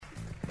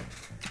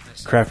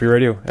Craft Beer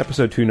Radio,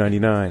 episode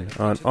 299,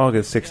 on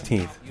August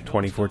 16th,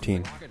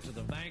 2014.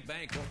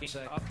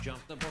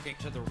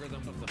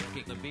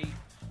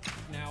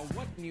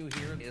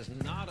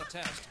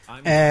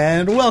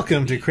 And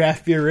welcome to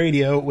Craft Beer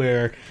Radio,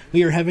 where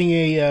we are having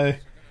a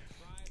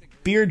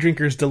beer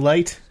drinker's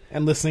delight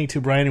and listening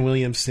to Brian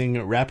Williams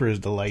sing Rapper's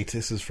Delight.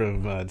 This is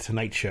from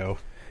Tonight Show.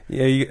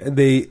 Yeah,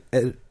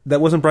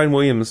 that wasn't Brian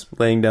Williams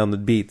laying down the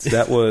beats.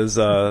 That was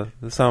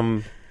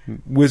some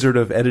wizard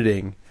of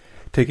editing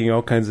taking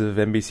all kinds of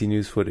NBC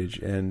News footage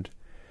and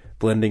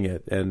blending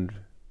it and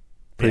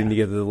putting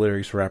together the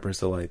lyrics for Rapper's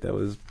Delight. That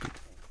was...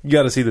 You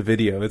got to see the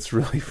video. It's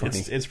really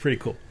funny. It's pretty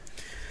cool.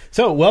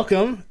 So,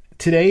 welcome.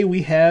 Today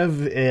we have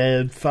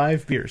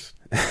 5 beers.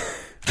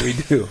 We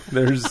do.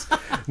 There's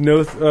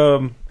no...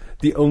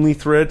 the only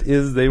threat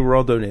is they were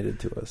all donated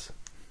to us.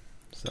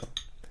 So,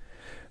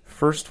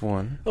 first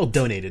one... Oh,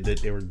 donated.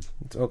 They were...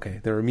 It's okay.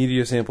 There were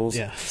media samples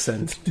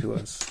sent to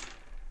us.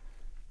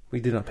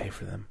 We did not pay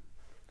for them.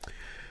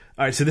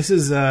 All right, so this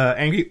is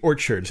Angry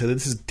Orchard. So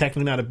this is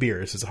technically not a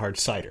beer. This is a hard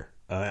cider.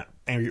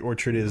 Angry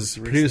Orchard is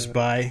produced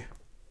by...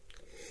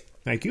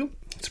 Thank you.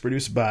 It's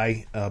produced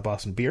by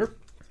Boston Beer.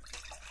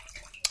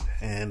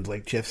 And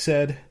like Jeff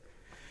said,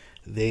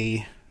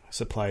 they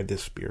supplied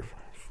this beer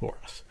for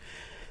us.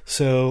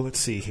 So let's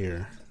see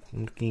here.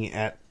 I'm looking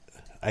at...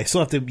 I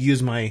still have to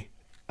use my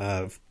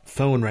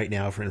phone right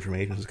now for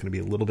information. It's going to be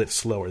a little bit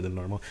slower than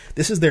normal.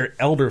 This is their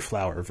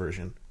elderflower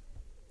version.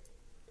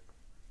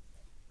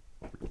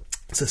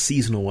 It's a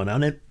seasonal one.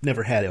 I've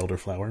never had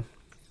elderflower.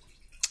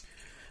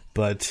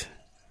 But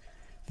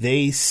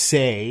they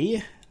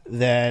say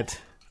that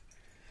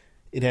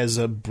it has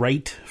a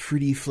bright,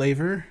 fruity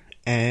flavor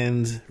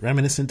and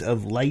reminiscent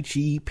of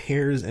lychee,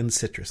 pears, and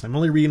citrus. I'm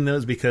only reading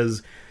those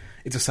because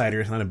it's a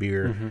cider, it's not a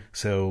beer,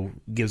 so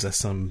it gives us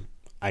some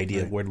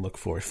idea of where to look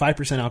for.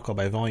 5% alcohol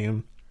by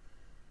volume.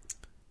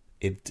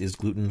 It is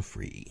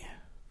gluten-free.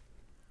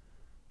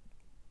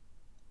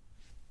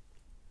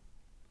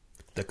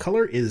 The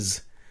color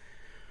is...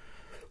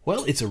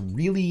 Well, it's a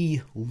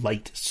really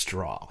light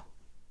straw.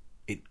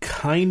 It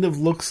kind of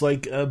looks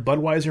like a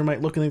Budweiser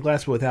might look in the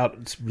glass, but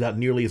without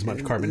nearly as much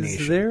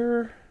carbonation. Is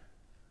there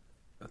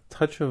a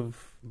touch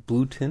of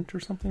blue tint or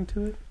something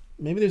to it?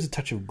 Maybe there's a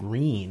touch of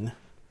green.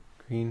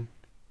 Green.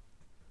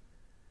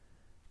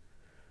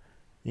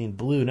 I mean,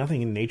 blue.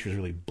 Nothing in nature is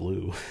really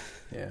blue.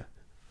 Yeah.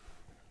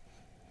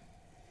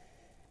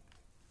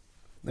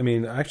 I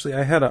mean, actually,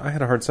 I had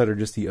a hard cider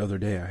just the other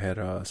day. I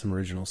had some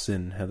Original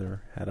Sin.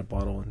 Heather had a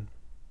bottle, and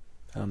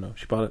I don't know.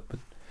 She bought it, but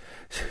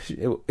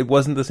it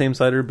wasn't the same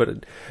cider.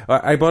 But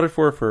I bought it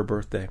for her for her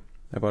birthday.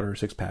 I bought her a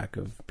 6-pack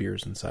of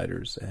beers and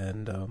ciders,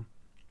 and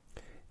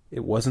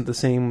it wasn't the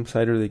same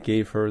cider that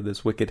gave her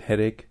this wicked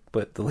headache.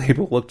 But the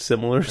label looked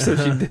similar, so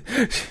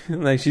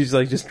she's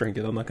like, just drink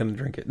it. I'm not going to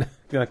drink it. I'm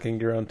not going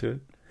to get around to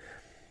it.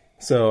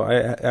 So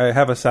I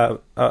have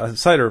a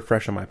cider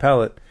fresh on my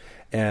palate,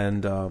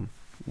 and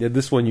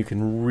this one you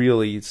can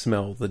really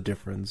smell the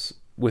difference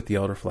with the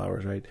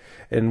elderflowers, right?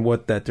 And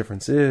what that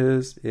difference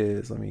is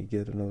let me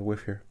get another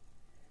whiff here.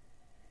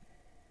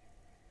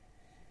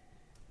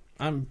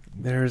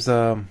 There's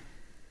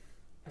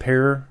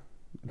pear.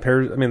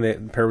 I mean,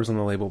 the pear was on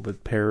the label,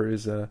 but pear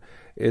is a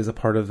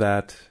part of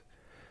that.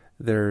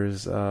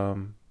 There's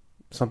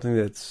something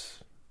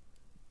that's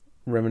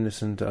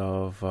reminiscent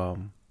of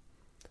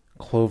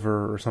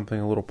clover or something,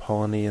 a little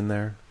polleny in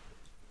there.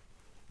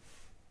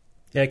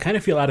 Yeah, I kind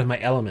of feel out of my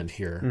element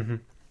here. Mm-hmm.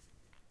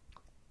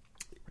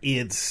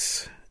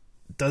 It's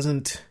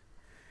not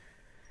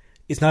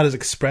as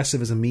expressive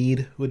as a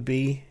mead would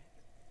be.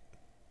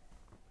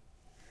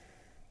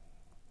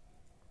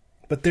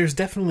 But there's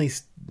definitely,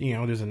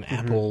 there's an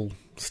apple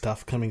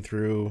stuff coming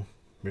through.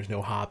 There's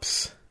no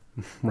hops.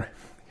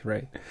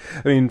 Right.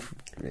 I mean,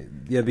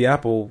 yeah, the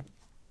apple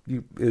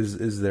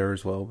is there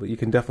as well, but you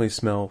can definitely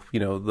smell,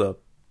 the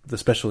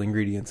special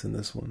ingredients in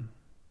this one.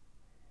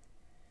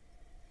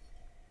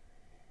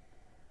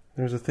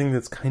 There's a thing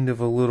that's kind of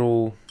a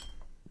little...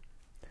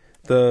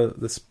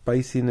 The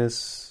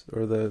spiciness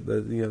or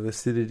the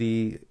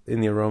acidity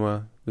in the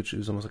aroma, which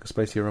is almost like a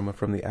spicy aroma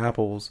from the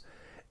apples,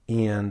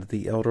 and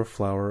the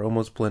elderflower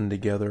almost blend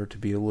together to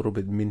be a little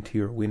bit minty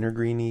or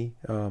wintergreeny.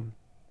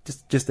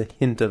 Just a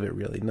hint of it,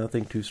 really.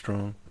 Nothing too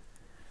strong.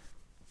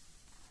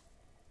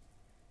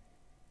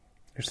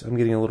 I'm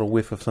getting a little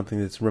whiff of something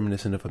that's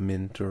reminiscent of a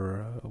mint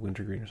or a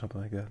wintergreen or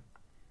something like that.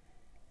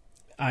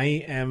 I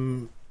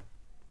am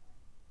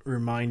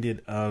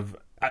reminded of...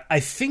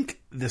 I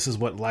think this is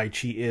what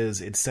lychee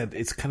is.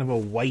 It's kind of a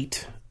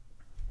white.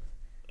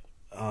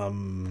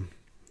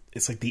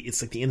 It's like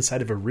the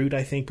inside of a root,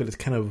 I think, but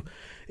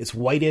it's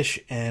whitish,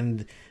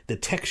 and the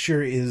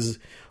texture is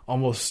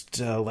almost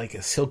like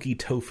a silky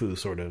tofu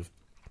sort of,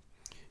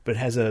 but it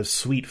has a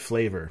sweet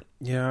flavor.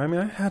 Yeah, I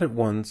mean, I had it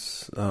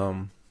once,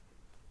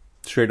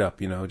 straight up,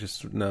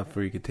 just enough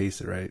where you could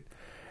taste it, right?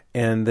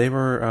 And they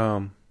were,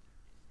 I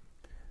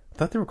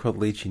thought they were called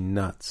lychee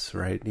nuts,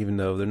 right? Even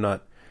though they're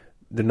not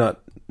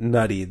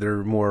nutty.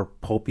 They're more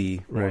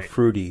pulpy, more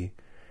fruity,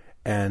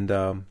 and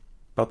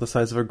about the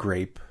size of a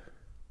grape.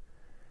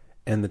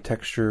 and the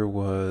texture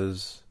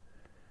was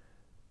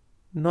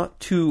not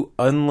too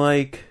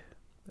unlike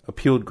a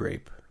peeled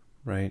grape,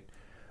 right?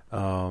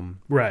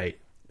 Right.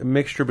 A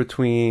mixture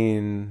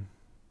between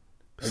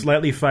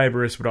Slightly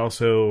fibrous, but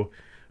also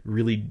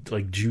really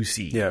like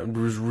juicy. yeah, it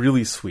was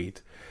really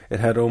sweet. It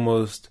had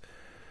almost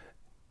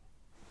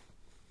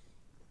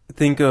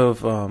think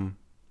of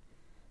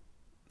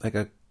like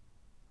a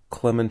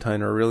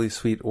clementine or a really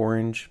sweet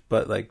orange,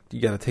 but like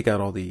you got to take out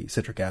all the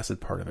citric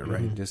acid part of it,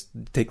 right? Just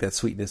take that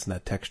sweetness and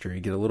that texture.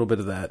 You get a little bit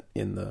of that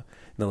in the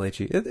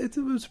lychee. It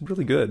was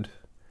really good.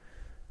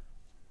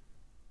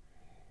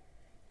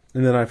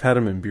 And then I've had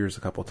them in beers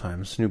a couple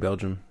times. New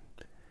Belgium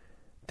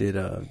did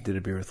a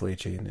beer with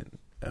lychee in it,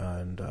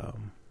 and I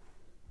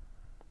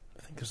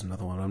think there's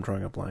another one. I'm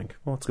drawing a blank.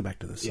 Well, let's go back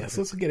to this. Yeah,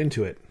 so let's get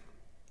into it.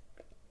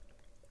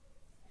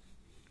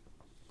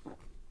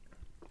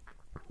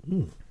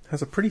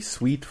 Has a pretty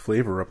sweet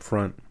flavor up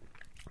front.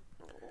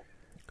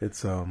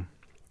 It's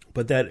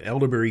But that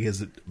elderberry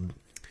has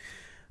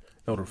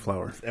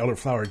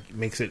elderflower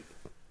makes it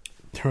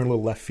turn a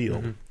little left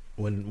field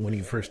when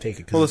you first take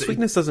it. 'Cause Well, the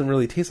sweetness doesn't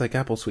really taste like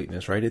apple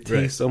sweetness, right? It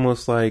tastes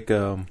almost like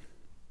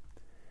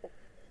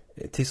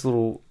it tastes a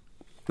little.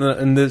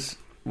 And this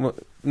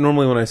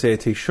normally when I say it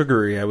tastes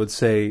sugary, I would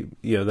say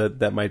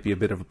that might be a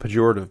bit of a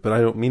pejorative, but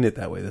I don't mean it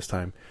that way this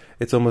time.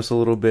 It's almost a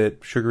little bit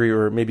sugary,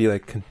 or maybe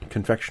like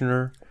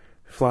confectioner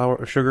flour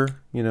or sugar,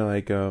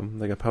 like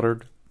a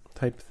powdered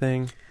type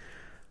thing.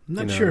 I'm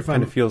not sure if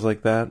kind of feels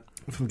like that.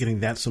 If I'm getting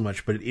that so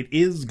much, but it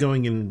is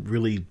going in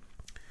really.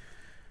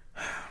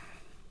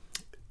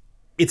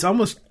 It's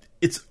almost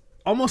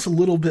a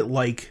little bit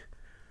like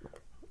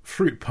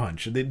fruit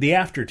punch. The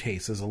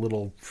aftertaste is a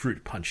little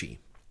fruit punchy,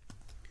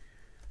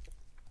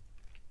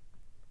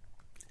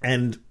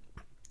 and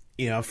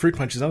fruit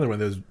punch is another one of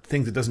those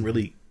things that doesn't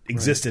really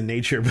exist in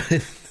nature,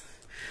 but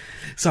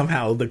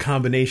somehow the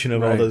combination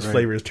of all those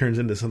flavors turns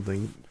into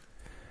something.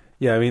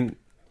 Yeah, I mean,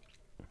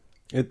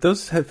 it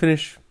does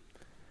finish.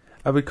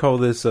 I would call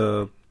this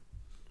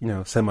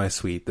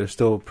semi-sweet. They're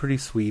still pretty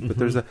sweet, but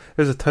there's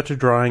a touch of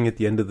drying at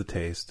the end of the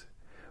taste,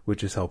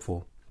 which is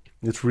helpful.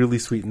 It's really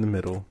sweet in the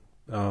middle,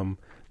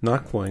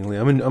 not cloyingly.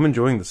 I'm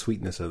enjoying the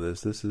sweetness of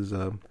this. This is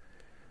a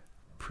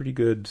pretty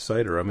good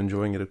cider. I'm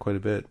enjoying it quite a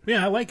bit.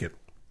 Yeah, I like it.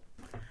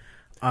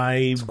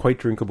 It's quite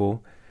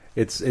drinkable.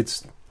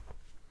 It's.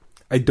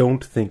 I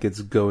don't think it's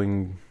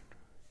going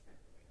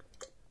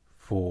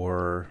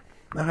for.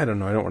 I don't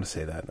know. I don't want to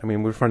say that. I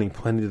mean, we're finding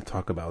plenty to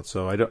talk about.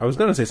 So I was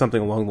going to say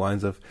something along the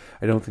lines of,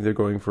 I don't think they're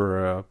going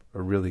for a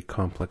really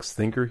complex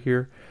thinker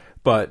here.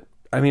 But,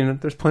 I mean,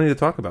 there's plenty to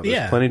talk about.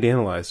 There's plenty to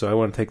analyze. So I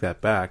want to take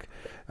that back.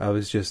 I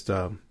was just,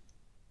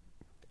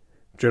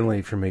 generally,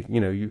 if you're making,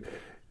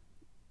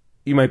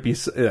 you might be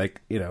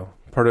like,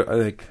 part of,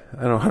 like,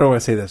 I don't know, how do I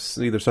say this?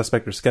 Either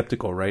suspect or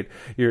skeptical, right?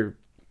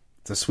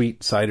 It's a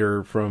sweet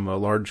cider from a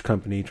large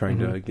company trying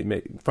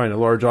to find a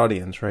large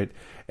audience, right?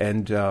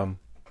 And,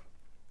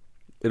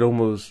 it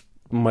almost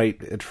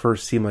might at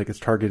first seem like it's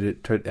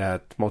targeted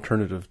at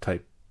alternative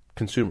type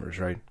consumers,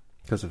 right?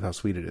 Because of how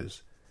sweet it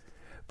is.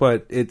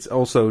 But it's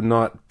also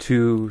not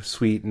too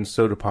sweet and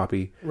soda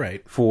poppy,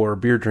 right, for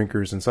beer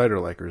drinkers and cider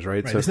likers,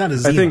 right? So it's not a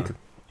Zima.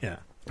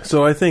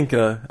 So I think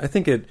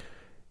it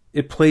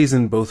plays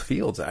in both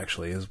fields.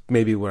 Actually, is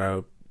maybe what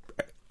I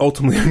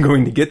ultimately am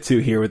going to get to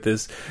here with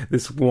this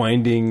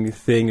winding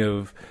thing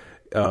of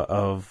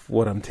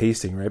what I'm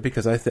tasting, right?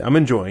 Because I'm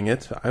enjoying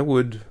it.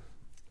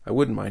 I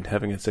wouldn't mind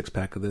having a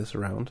 6-pack of this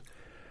around.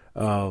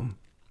 No,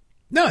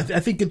 I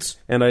think it's...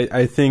 And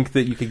I think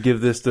that you could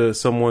give this to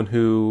someone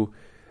who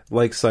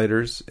likes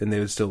ciders, and they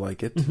would still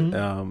like it.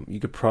 You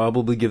could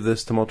probably give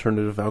this to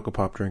alternative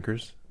alcopop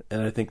drinkers,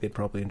 and I think they'd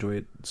probably enjoy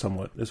it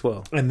somewhat as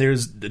well. And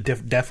there's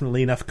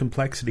definitely enough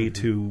complexity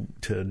to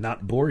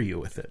not bore you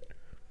with it.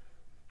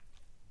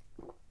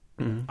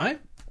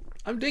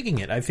 I'm digging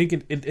it. I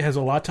think it has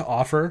a lot to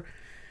offer.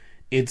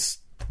 It's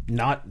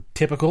not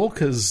typical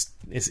because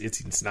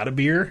it's not a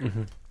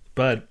beer,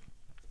 but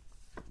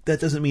that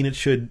doesn't mean it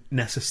should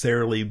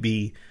necessarily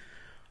be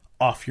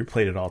off your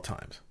plate at all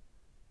times.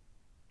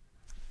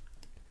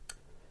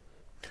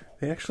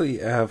 They actually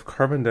have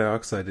carbon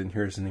dioxide in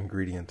here as an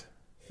ingredient.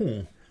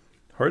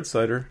 Hard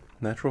cider,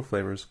 natural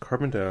flavors,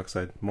 carbon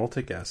dioxide,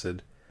 maltic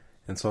acid,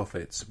 and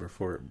sulfates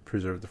to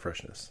preserve the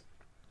freshness.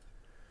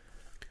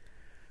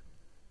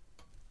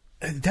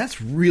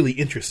 That's really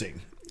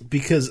interesting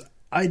because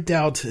I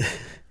doubt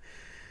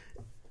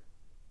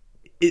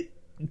it.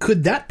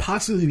 Could that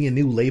possibly be a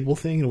new label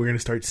thing, and we're going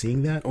to start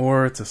seeing that?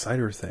 Or it's a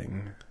cider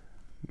thing,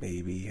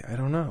 maybe. I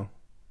don't know.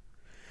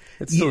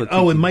 It's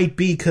still it might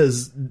be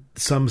because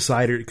some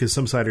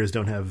ciders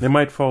don't have. They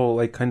might fall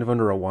like kind of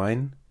under a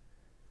wine,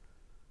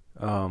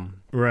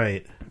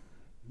 right?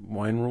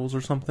 Wine rules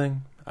or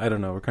something. I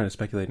don't know. We're kind of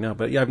speculating now,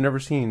 but yeah, I've never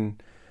seen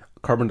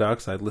carbon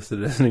dioxide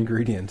listed as an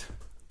ingredient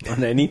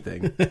on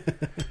anything.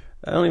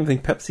 I don't even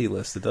think Pepsi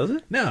lists it, does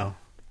it? No.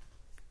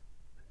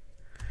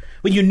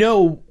 Well, you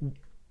know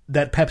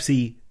that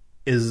Pepsi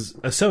is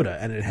a soda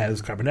and it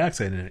has carbon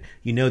dioxide in it.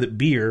 You know that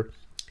beer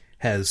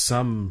has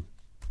some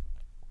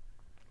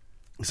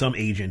some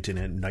agent in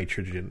it,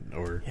 nitrogen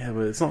or... Yeah,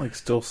 but it's not like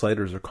still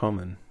ciders are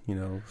common.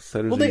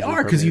 Ciders. Well, they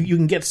are, because you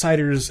can get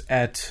ciders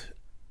at,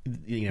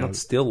 not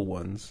still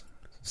ones.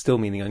 Still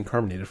meaning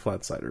uncarbonated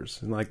flat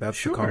ciders. And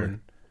that's the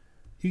common.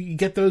 You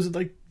get those at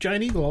like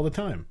Giant Eagle all the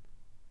time.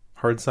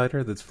 Hard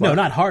cider that's flat? No,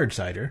 not hard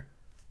cider,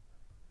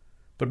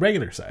 but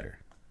regular cider.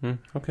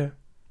 Okay.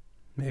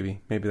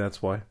 Maybe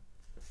that's why.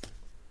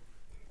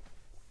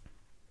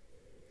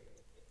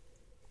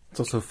 It's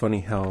also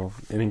funny how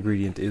an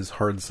ingredient is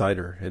hard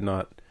cider and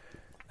not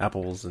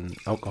apples and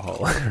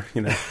alcohol,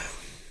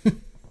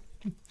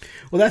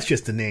 Well, that's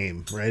just the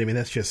name, right? I mean,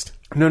 that's just...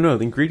 No,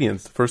 the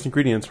ingredients. The first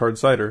ingredient is hard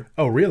cider.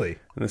 Oh, really?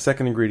 And the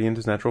second ingredient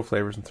is natural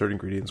flavors, and third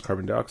ingredient is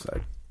carbon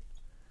dioxide.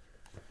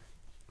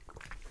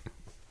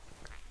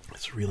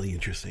 That's really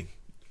interesting.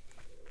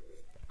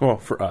 Well,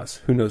 for us.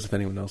 Who knows if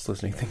anyone else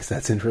listening thinks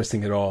that's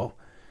interesting at all.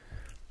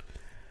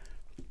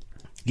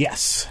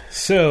 Yes.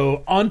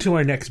 So, on to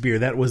our next beer.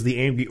 That was the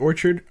Angry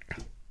Orchard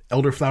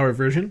Elderflower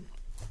version.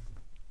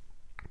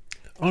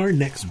 Our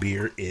next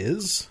beer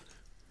is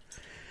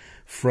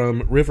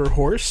from River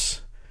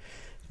Horse.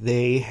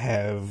 They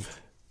have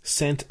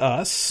sent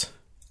us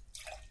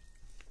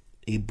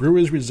a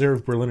Brewer's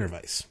Reserve Berliner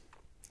Weiss.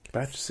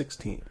 Batch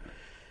 16.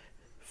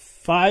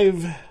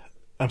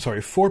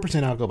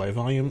 4% alcohol by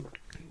volume.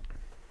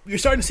 You're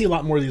starting to see a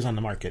lot more of these on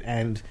the market,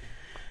 and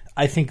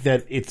I think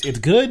that it's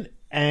good,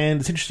 and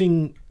it's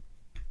interesting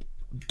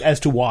as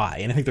to why.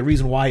 And I think the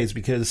reason why is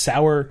because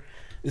sour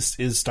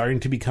is starting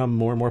to become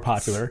more and more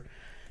popular.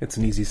 It's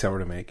an easy sour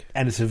to make.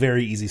 And it's a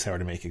very easy sour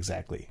to make,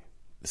 exactly.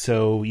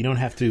 So you don't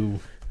have to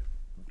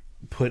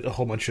put a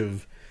whole bunch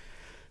of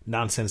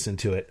nonsense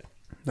into it.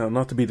 Now,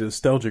 not to be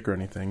nostalgic or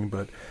anything,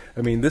 but,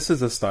 I mean, this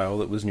is a style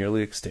that was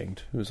nearly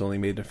extinct. It was only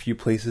made in a few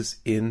places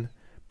in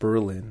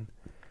Berlin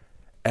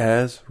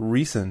as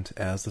recent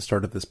as the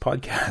start of this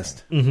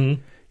podcast.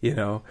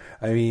 Mm-hmm.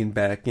 I mean,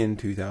 back in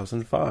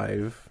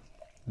 2005,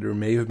 there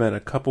may have been a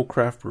couple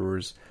craft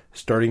brewers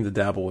starting to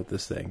dabble with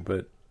this thing,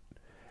 but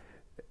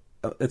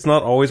it's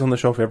not always on the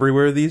shelf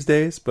everywhere these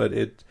days, but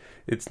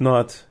it's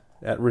not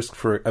at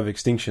risk of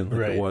extinction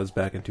like it was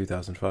back in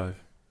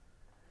 2005.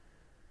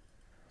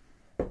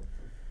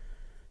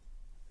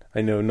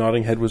 I know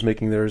Notting Head was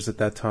making theirs at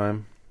that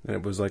time, and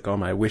it was like on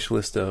my wish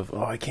list of,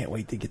 I can't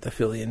wait to get the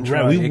Philly and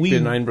try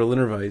Nine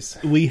Berliner Weiss.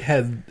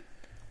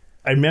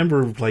 I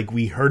remember,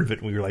 we heard of it,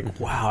 and we were like,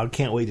 wow, I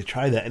can't wait to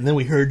try that. And then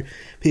we heard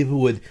people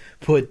would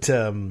put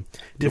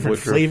different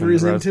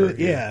flavors into it.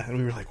 Yeah, and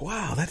we were like,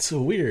 wow, that's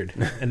so weird.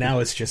 And now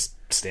it's just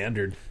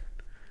standard.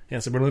 Yeah,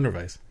 it's a Berliner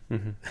Weiss.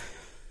 Mm-hmm.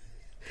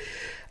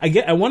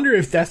 I wonder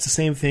if that's the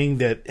same thing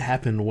that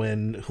happened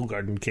when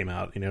Hoegaarden came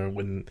out,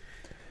 when...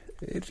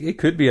 It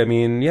could be. I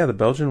mean, the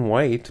Belgian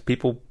White,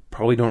 people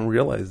probably don't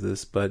realize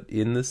this, but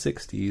in the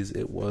 60s,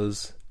 it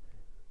was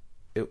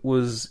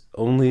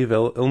only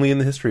in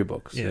the history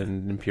books. Yeah.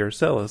 And Pierre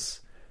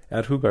Celis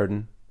at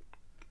Hoegaarden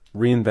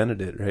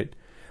reinvented it, right?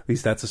 At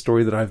least that's a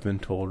story that I've been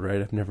told,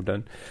 right? I've never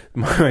done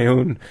my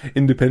own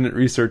independent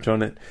research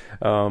on it,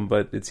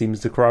 but it seems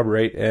to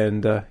corroborate.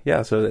 And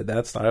so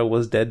that style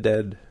was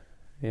dead.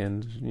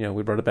 And,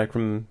 we brought it back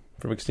from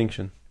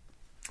extinction.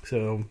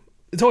 So...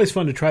 It's always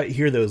fun to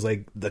hear those,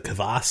 like the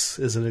Kvass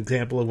is an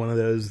example of one of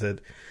those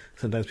that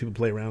sometimes people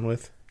play around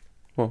with.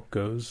 Well,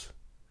 goes,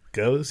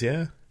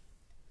 yeah.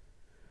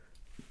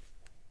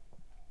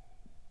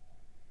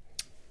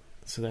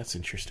 So that's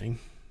interesting.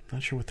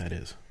 Not sure what that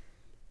is.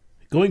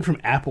 Going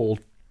from apple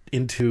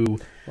into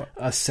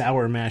a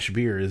sour mash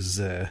beer is...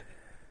 I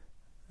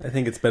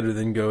think it's better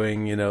than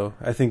going,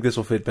 I think this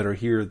will fit better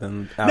here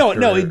than after.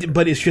 No,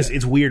 but it's just,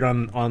 it's weird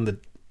on the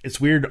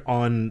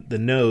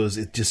nose.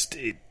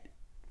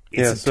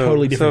 It's a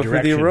totally different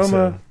direction. For the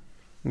aroma,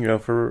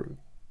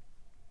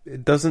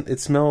 it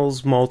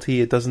smells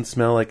malty. It doesn't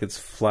smell like it's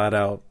flat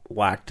out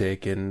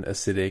lactic and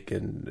acidic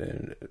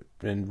and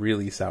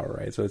really sour,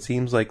 right? So it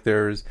seems like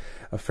there's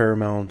a fair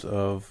amount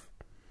of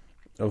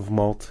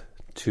malt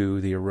to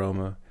the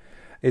aroma.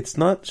 It's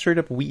not straight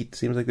up wheat. It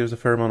seems like there's a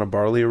fair amount of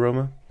barley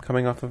aroma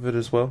coming off of it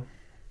as well.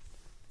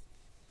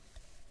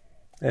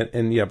 And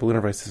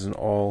Berliner Weiss isn't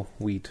all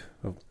wheat.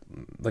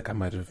 Like I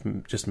might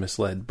have just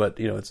misled, but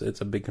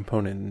it's a big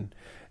component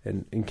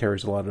and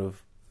carries a lot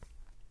of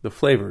the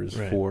flavors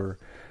for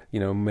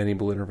many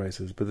Berliner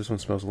Weisses. But this one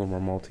smells a little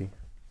more malty.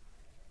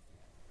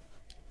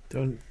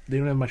 They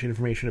don't have much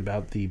information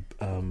about the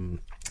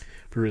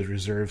Brewer's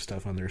Reserve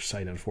stuff on their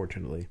site,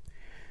 unfortunately.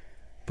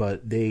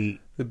 But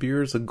the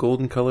beer is a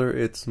golden color.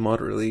 It's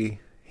moderately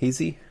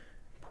hazy.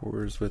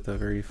 Pours with a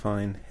very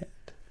fine head.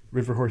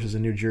 River Horse is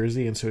in New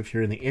Jersey, and so if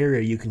you're in the area,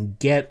 you can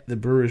get the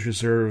Brewer's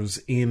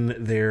Reserves in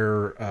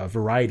their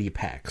variety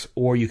packs,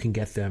 or you can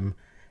get them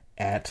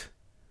at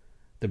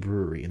the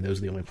brewery, and those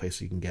are the only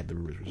places you can get the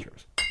Brewer's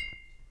Reserves.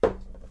 All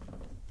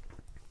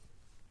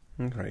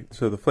right.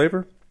 So the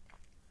flavor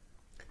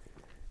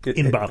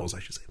in bottles, I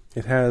should say.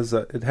 It has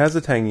a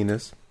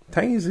tanginess.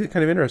 Tangy is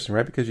kind of interesting,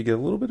 right? Because you get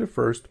a little bit at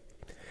first,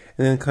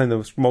 and then kind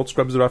of malt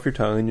scrubs it off your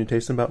tongue, and you're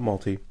tasting about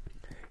malty.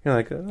 You're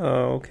like,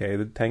 oh, okay,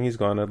 the tangy's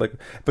gone.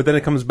 But then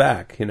it comes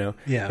back, Yeah.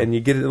 and you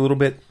get it a little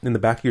bit in the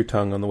back of your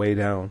tongue on the way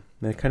down,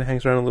 and it kind of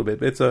hangs around a little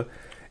bit.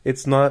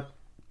 It's not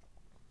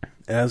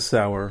as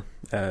sour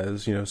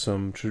as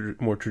some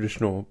more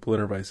traditional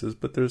Berliner Weisses,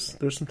 but there's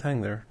some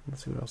tang there.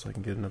 Let's see what else I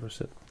can get another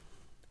sip.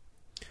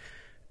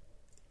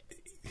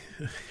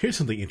 Here's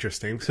something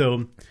interesting.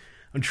 So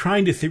I'm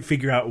trying to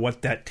figure out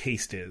what that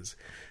taste is,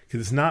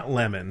 because it's not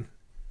lemon,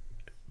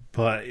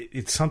 but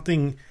it's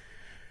something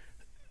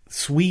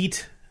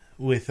sweet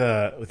with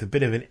a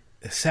bit of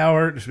a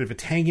sour, there's a bit of a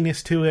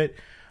tanginess to it.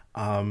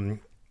 The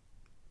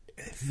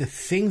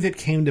thing that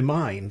came to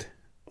mind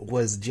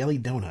was jelly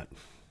donut.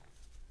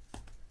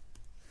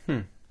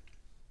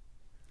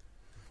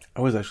 I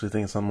was actually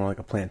thinking something like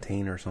a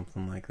plantain or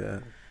something like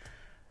that.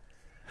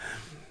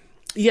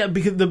 Yeah,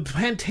 because the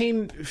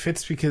plantain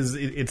fits because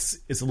it's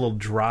a little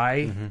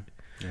dry. Mm-hmm.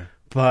 Yeah.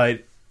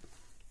 But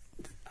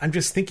I'm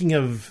just thinking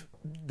of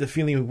the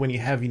feeling of when you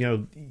have,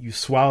 you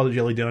swallow the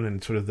jelly donut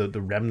and sort of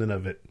the remnant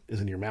of it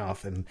is in your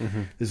mouth, and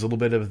there's a little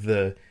bit of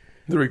the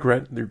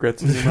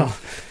regrets in your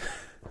mouth.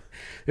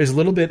 There's a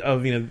little bit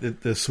of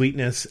the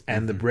sweetness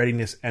and the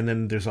breadiness, and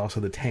then there's also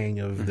the tang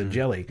of the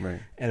jelly, right.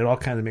 And it all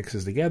kind of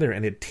mixes together,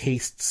 and it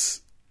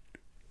tastes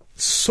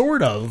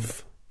sort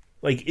of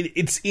like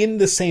it's in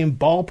the same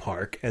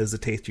ballpark as the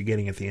taste you're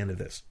getting at the end of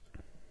this.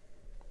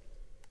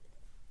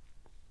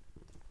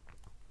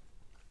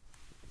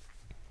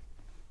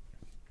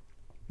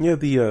 Yeah,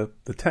 the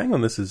tang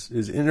on this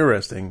is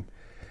interesting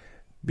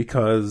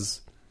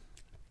because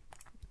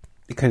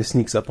it kind of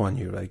sneaks up on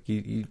you. Like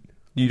you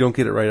don't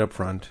get it right up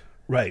front.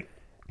 Right.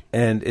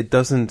 And it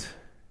doesn't.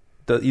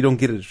 You don't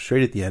get it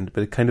straight at the end,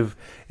 but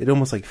it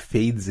almost like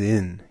fades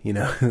in.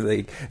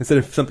 Like instead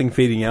of something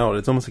fading out,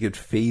 it's almost like it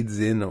fades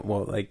in.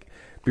 Well, like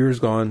beer's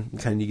gone,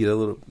 kind of you get a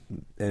little,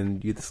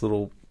 and you get this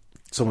little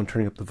someone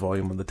turning up the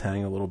volume of the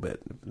tang a little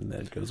bit, and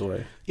then it goes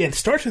away. Yeah, it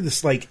starts with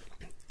this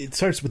it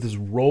starts with this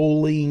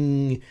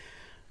rolling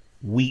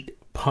wheat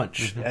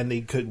punch, and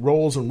it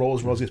rolls and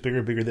rolls, gets bigger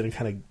and bigger. Then it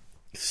kind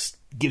of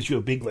gives you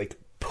a big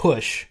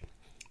push.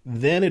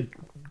 Then it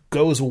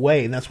goes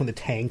away, and that's when the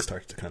tang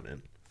starts to come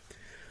in.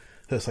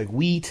 So it's like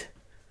wheat,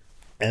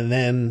 and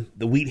then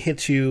the wheat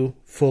hits you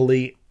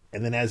fully,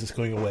 and then as it's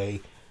going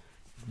away,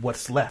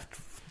 what's left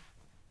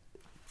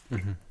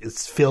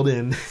is filled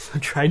in.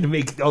 I'm trying to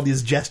make all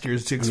these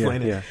gestures to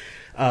explain it.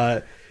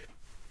 Yeah.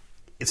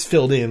 It's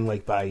filled in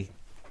by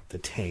the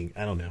tang.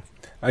 I don't know.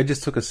 I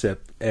just took a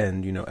sip,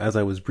 and as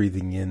I was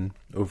breathing in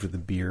over the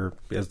beer,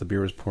 as the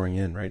beer was pouring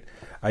in, right,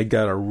 I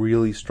got a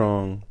really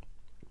strong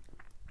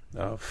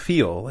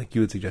feel, like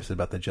you had suggested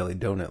about the jelly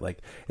donut. Like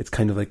it's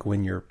kind of like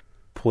when you're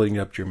pulling it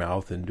up to your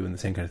mouth and doing the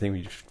same kind of thing.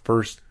 When you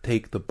first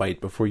take the bite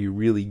before you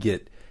really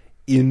get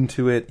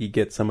into it, you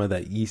get some of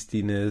that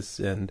yeastiness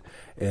and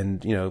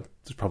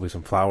there's probably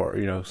some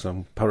flour,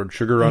 some powdered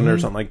sugar on there or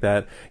something like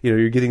that.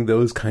 You're getting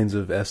those kinds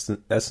of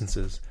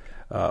essences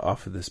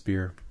off of this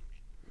beer.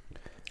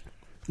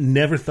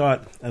 Never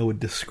thought I would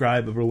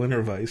describe a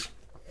Berliner Weiss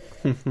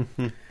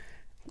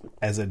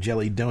as a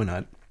jelly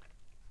donut,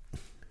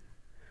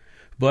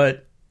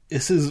 but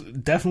this is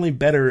definitely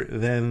better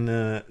than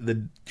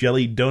the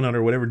jelly donut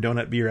or whatever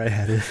donut beer I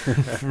had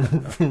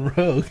from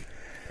Rogue.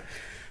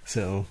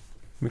 So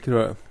we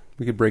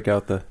could break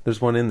out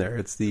there's one in there.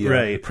 It's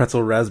the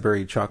pretzel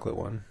raspberry chocolate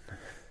one.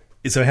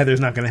 So Heather's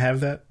not going to have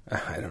that?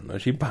 I don't know.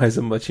 She buys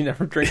them, but she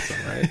never drinks them,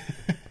 right?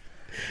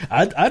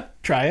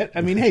 I'd try it.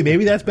 I mean, hey,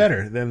 maybe that's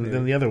better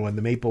than the other one,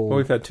 the maple. Well,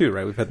 we've had two,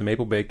 right? We've had the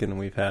maple bacon and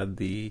we've had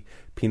the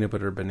peanut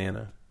butter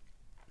banana.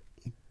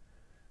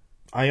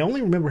 I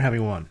only remember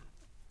having one.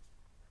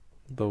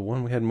 The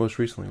one we had most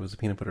recently was the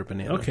peanut butter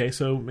banana. Okay,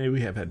 so maybe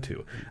we have had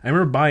two. I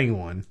remember buying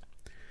one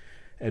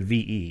at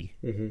VE.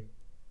 Mm-hmm.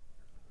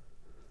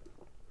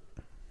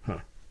 Huh.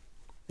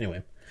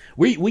 Anyway,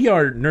 we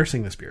are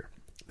nursing this beer,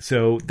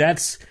 so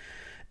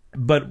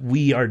but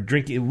we are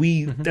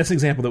drinking. That's an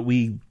example that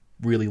we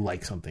really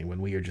like something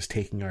when we are just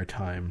taking our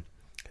time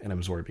and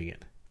absorbing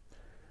it.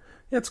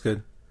 Yeah, it's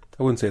good.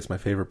 I wouldn't say it's my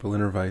favorite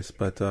Berliner Weiss,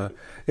 but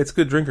it's a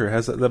good drinker. It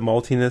has the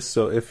maltiness.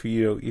 So if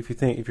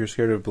you're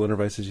scared of Berliner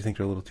Weisses, you think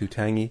they're a little too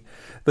tangy.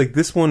 Like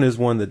this one is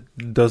one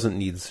that doesn't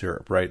need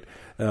syrup, right?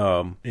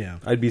 Yeah.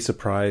 I'd be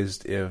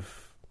surprised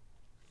if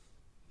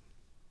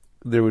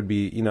there would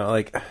be,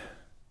 I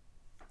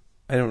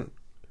don't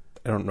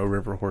know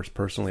River Horse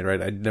personally,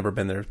 right? I'd never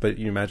been there, but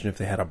you imagine if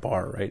they had a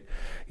bar, right?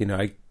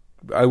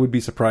 I would be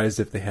surprised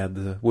if they had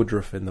the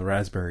Woodruff and the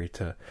raspberry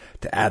to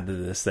add to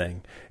this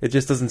thing. It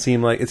just doesn't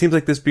seem like... It seems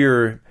like this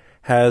beer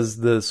has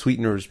the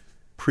sweeteners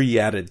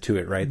pre-added to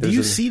it, right? Do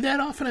you see that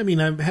often? I mean,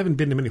 I haven't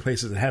been to many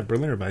places that have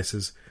Berliner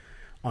Weisses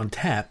on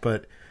tap,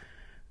 but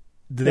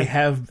do they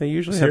have they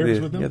usually syrups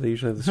have with them? Yeah, they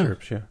usually have the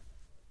syrups, yeah.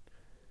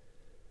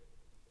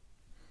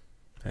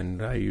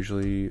 And I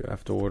usually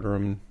have to order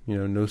them,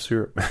 no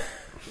syrup.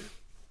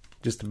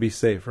 Just to be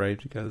safe,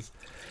 right? Because,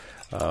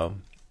 I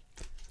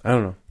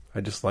don't know. I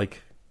just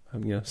like,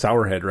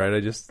 Sourhead, right? I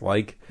just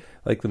like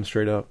them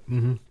straight up.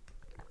 Mm-hmm.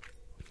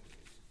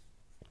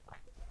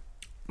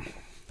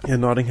 Yeah,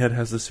 Notting Head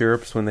has the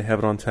syrups when they have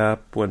it on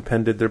tap. When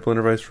Penn did their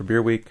Blender Weiss for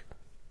Beer Week,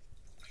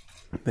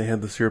 they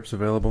had the syrups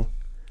available.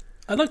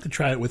 I'd like to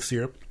try it with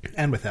syrup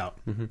and without.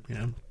 Mm-hmm.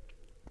 Yeah.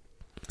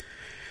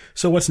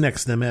 So what's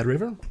next then, Mad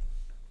River?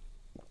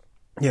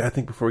 Yeah, I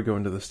think before we go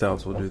into the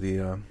stouts, we'll do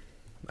the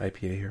IPA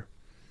here.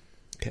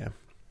 Okay.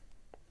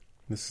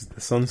 This is the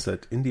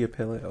Sunset India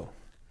Pale Ale.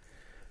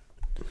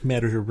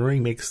 Mad River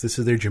Brewing makes, this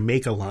is their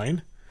Jamaica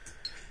line.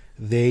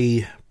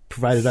 They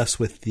provided us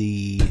with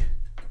the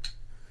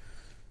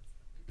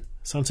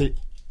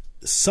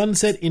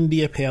Sunset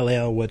India Pale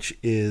Ale, which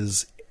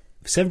is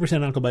 7%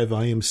 alcohol by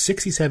volume,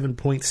 67.6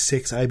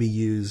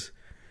 IBUs.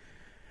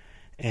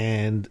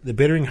 And the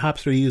bittering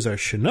hops we use are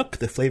Chinook,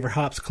 the flavor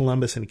hops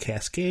Columbus and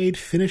Cascade,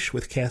 finish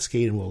with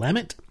Cascade and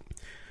Willamette,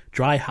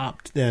 dry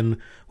hopped then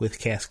with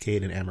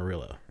Cascade and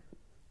Amarillo.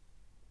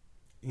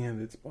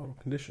 And it's bottle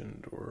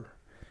conditioned, or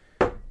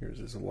yours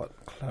is a lot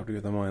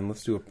cloudier than mine.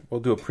 We'll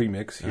do a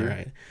premix here. All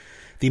right.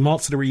 The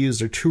malts that were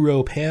used are Two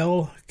Row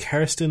Pale,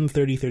 Carston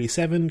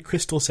 3037,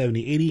 Crystal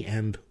 7080,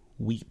 and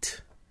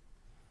Wheat.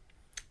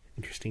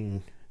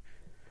 Interesting,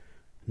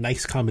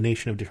 nice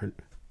combination of different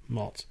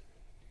malts.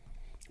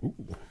 Ooh,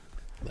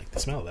 I like the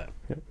smell of that.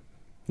 Yep.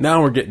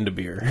 Now we're getting to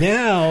beer.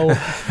 Now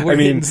we're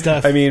getting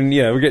stuff.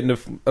 We're getting to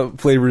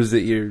flavors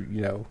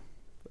that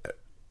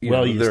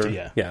well used to,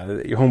 yeah.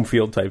 Yeah, your home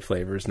field type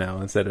flavors now,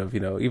 instead of,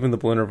 even the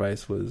Blender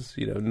Weiss was,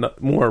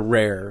 not more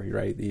rare,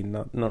 right? The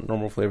not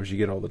normal flavors you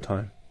get all the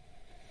time.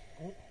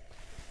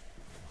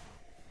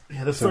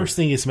 Yeah, the first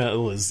thing you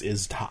smell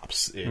is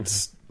hops.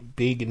 It's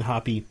big and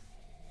hoppy,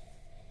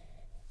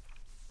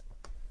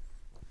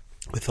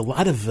 with a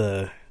lot of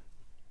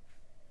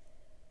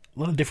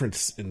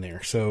difference in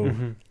there.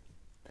 So,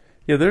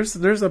 yeah, there's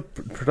a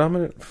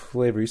predominant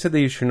flavor. You said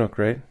they use Chinook,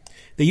 right?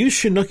 They use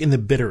Chinook in the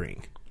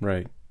bittering,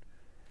 right?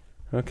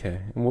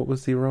 Okay, and what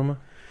was the aroma?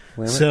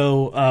 Willamette?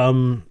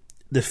 So,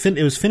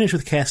 it was finished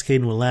with Cascade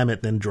and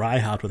Willamette, then dry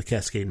hopped with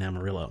Cascade and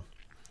Amarillo.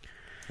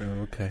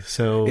 Oh, okay.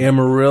 So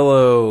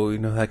Amarillo,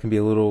 that can be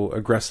a little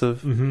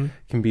aggressive. Mm-hmm.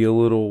 Can be a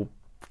little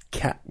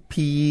cat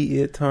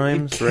pee at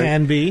times. It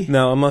can be.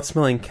 Now, I'm not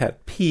smelling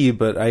cat pee,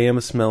 but I am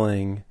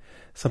smelling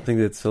something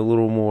that's a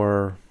little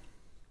more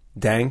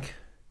dank.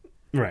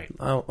 Right.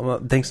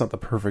 Dank's not the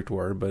perfect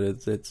word, but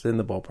it's in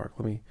the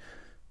ballpark.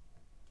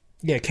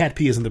 Yeah, cat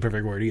pee isn't the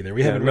perfect word either.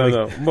 We haven't really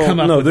come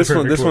up with this the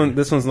perfect word.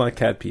 This one's not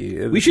cat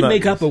pee. We should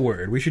make up a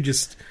word. We should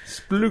just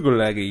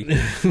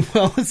splugolagi.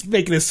 Well, let's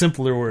make it a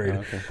simpler word. Oh,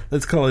 okay.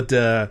 Let's call it.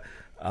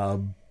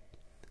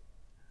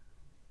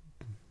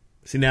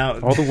 See now,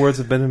 all the words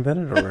have been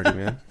invented already,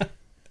 man.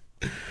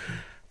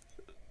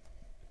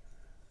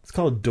 Let's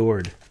call it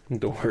Dord.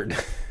 Dord.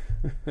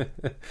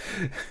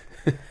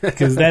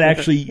 Because that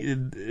actually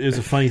is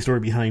a funny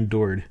story behind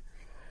Dord.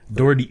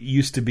 Dord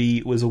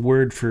was a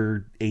word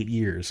for 8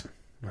 years.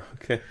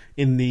 Okay.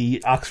 In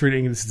the Oxford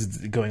English, this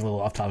is going a little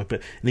off topic,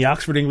 but in the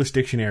Oxford English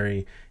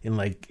Dictionary in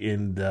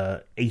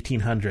the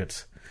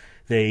 1800s,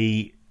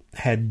 they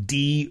had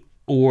D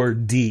or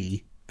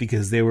D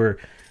because they were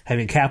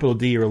having a capital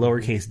D or a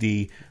lowercase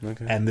d,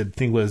 okay. And the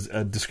thing was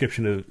a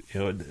description of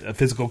a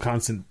physical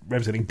constant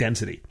representing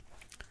density.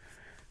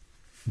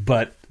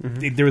 But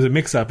there was a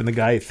mix-up, and the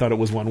guy thought it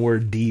was one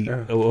word,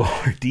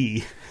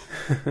 D-O-O-R-D.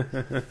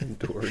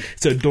 Dord.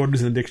 So Dord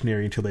was in the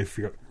dictionary until they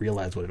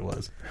realized what it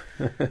was.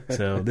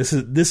 So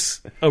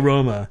this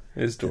aroma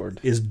is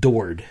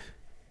Dord.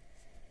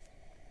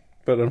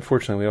 But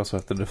unfortunately, we also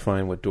have to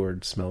define what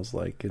Dord smells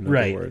like in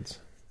other words.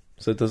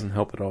 So it doesn't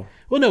help at all.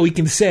 Well, no, we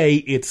can say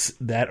it's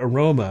that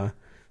aroma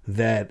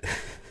that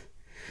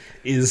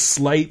is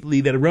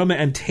that aroma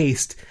and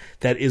taste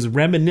that is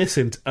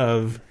reminiscent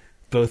of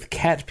both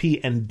cat pee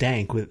and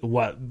dank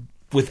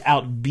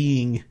without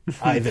being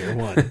either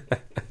one.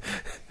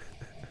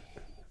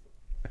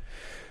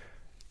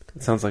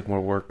 It sounds like more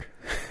work.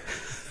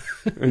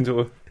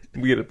 Until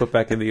we get it put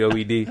back in the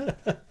OED.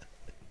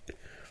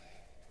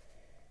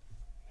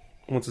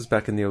 Once it's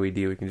back in the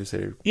OED, we can just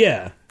say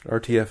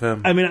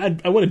RTFM. I mean,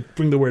 I want to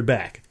bring the word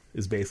back,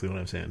 is basically what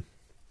I'm saying.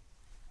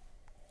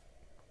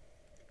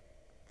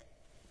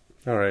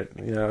 All right.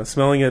 Yeah,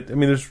 smelling it. I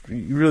mean,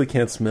 you really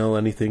can't smell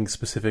anything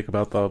specific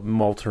about the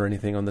malt or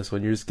anything on this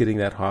one. You're just getting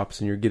that hops,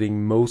 and you're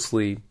getting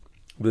mostly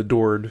the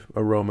Dord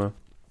aroma.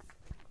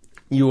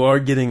 You are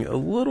getting a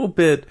little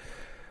bit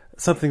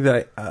something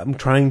that I'm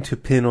trying to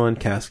pin on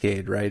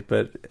Cascade, right?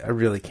 But I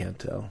really can't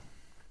tell.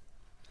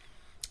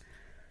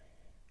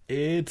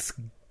 It's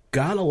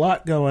got a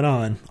lot going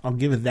on. I'll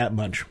give it that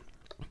much.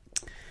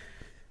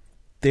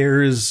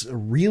 There's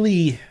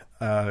really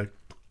a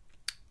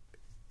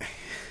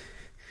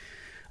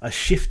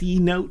shifty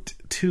note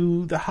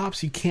to the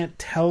hops. You can't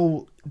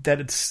tell that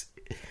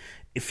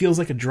it feels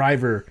like a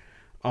driver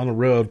on the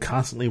road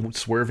constantly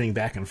swerving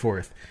back and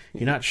forth.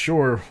 You're not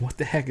sure what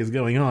the heck is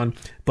going on,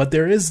 but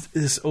there is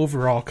this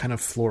overall kind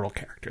of floral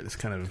character. This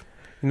kind of...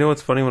 You know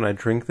what's funny? When I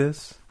drink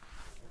this,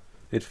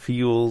 it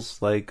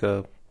feels like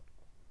a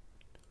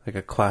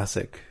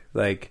classic,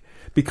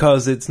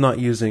 because it's not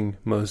using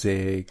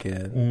Mosaic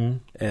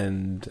and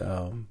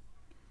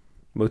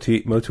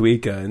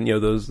Motueka, and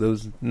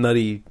those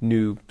nutty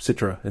new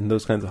Citra and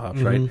those kinds of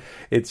hops, right?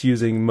 It's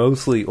using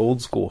mostly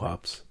old school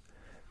hops,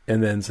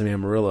 and then some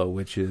Amarillo,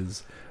 which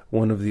is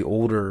one of the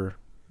older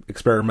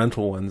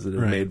experimental ones that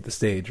have made the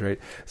stage, right?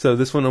 So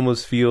this one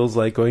almost feels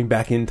like going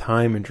back in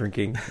time and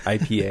drinking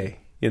IPA.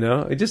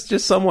 It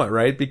just somewhat,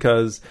 right?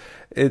 Because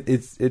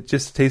it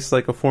just tastes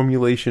like a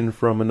formulation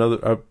from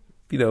another,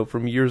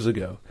 from years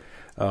ago.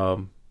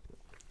 The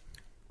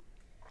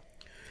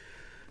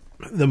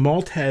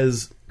malt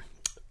has.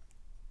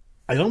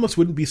 I almost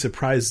wouldn't be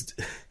surprised.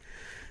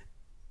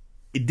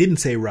 It didn't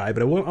say rye,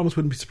 but I almost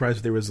wouldn't be surprised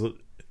if there was.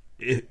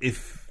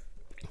 If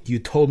you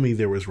told me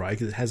there was rye,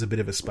 because it has a bit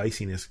of a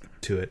spiciness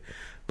to it,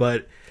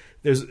 but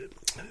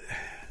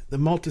the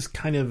malt is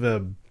kind of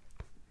a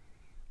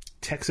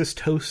Texas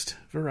toast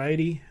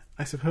variety,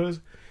 I suppose.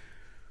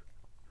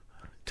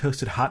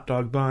 Toasted hot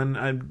dog bun.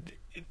 I'm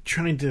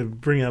trying to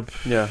bring up.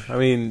 Yeah, I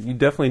mean, you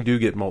definitely do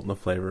get malt in the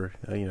flavor.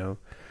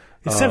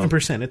 It's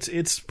 7%.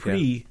 It's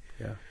pretty.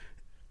 Yeah.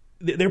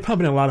 They're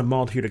pumping a lot of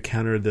malt here to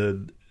counter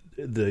the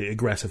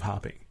aggressive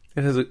hopping.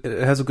 It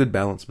has a good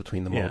balance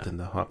between the malt and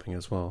the hopping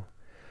as well.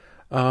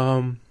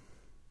 How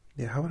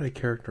would I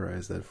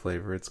characterize that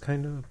flavor? It's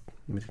kind of.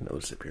 Let me take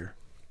another sip here.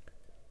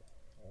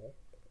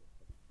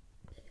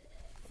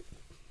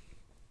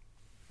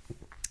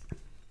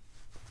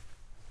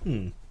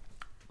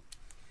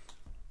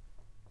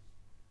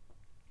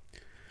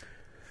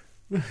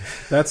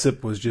 That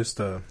sip was just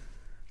the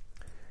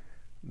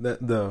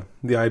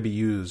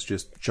IBUs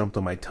just jumped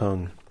on my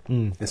tongue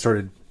and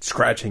started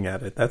scratching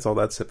at it. That's all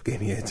that sip gave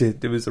me.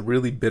 It was a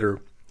really bitter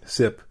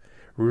sip,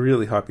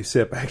 really hoppy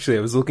sip. Actually,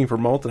 I was looking for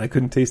malt and I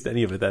couldn't taste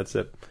any of it. That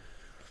sip.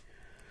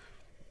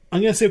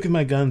 I'm gonna stick with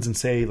my guns and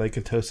say like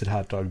a toasted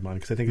hot dog bun,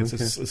 because I think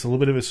it's a little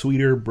bit of a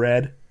sweeter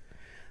bread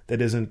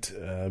that isn't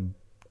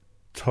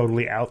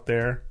totally out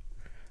there.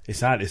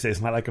 It's not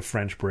like a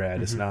French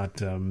bread. It's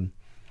not.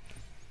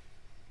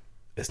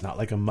 It's not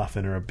like a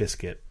muffin or a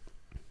biscuit.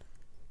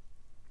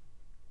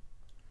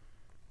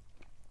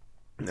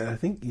 I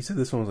think you said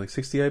this one was like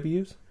 60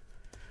 IBUs?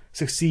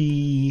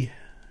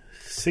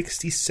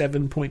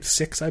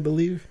 67.6, I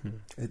believe.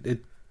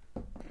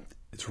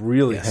 It's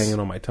really hanging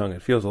on my tongue.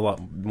 It feels a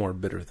lot more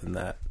bitter than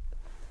that.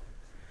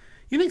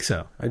 You think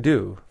so? I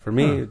do. For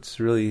me, it's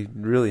really,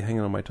 really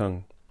hanging on my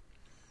tongue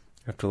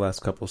after the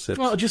last couple sips.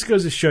 Well, it just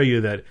goes to show you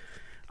that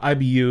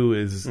IBU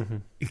is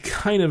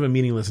kind of a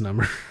meaningless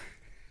number.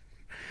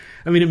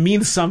 I mean, it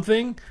means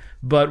something,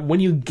 but when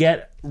you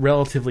get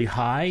relatively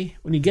high,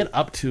 when you get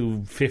up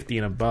to 50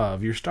 and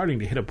above, you're starting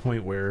to hit a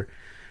point where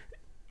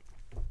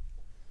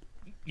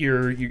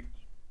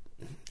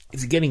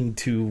it's getting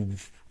to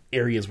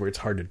areas where it's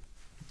hard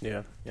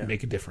to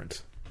make a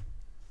difference.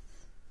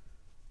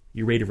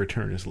 Your rate of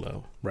return is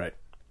low. Right.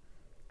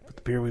 But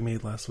the beer we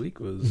made last week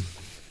was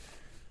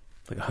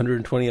like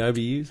 120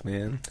 IBUs,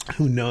 man.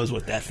 Who knows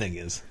what that thing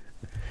is?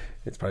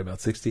 It's probably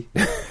about 60.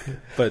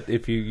 But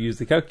if you use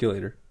the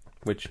calculator,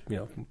 which,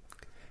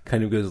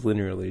 kind of goes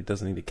linearly, it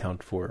doesn't need to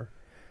count for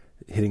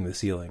hitting the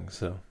ceiling,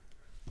 so.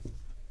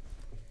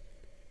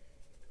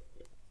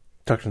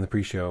 Talked in the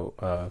pre-show,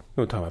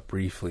 we'll talk about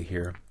briefly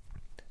here.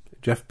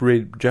 Jeff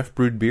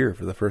brewed beer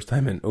for the first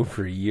time in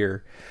over a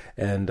year,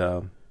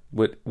 and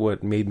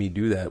what made me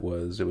do that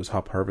was it was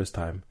hop harvest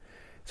time.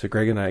 So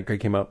Greg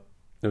came up.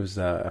 It was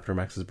after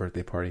Max's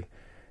birthday party,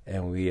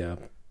 and we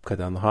cut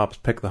down the hops,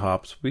 picked the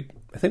hops.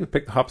 I think we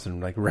picked the hops in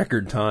like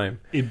record time.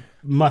 It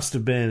must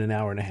have been an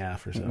hour and a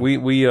half or so.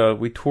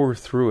 We tore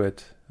through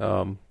it.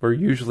 Where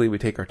usually we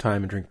take our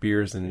time and drink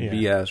beers and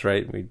BS,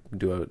 right? We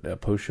do a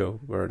post show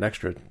or an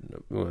extra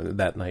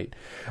that night.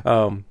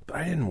 But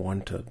I didn't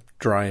want to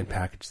dry and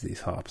package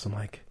these hops. I'm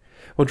like,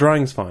 well,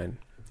 drying's fine.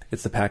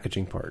 It's the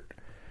packaging part.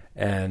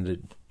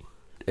 And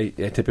I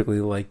typically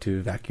like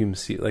to vacuum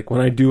seal. Like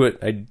when I do it,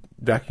 I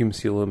vacuum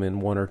seal them in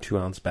 1 or 2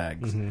 ounce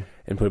bags and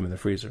put them in the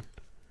freezer.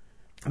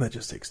 And that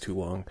just takes too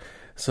long.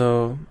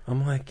 So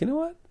I'm like, you know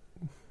what?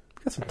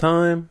 Got some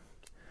time.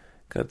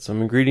 Got some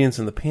ingredients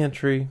in the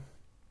pantry.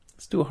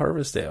 Let's do a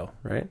harvest ale,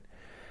 right?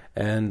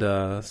 And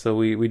so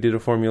we did a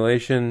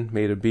formulation,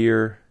 made a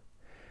beer,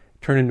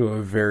 turned into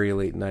a very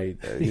late night.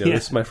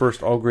 This is my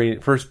first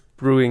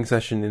brewing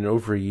session in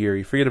over a year.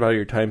 You forget about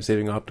your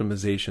time-saving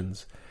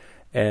optimizations.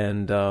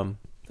 And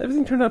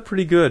everything turned out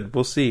pretty good.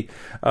 We'll see.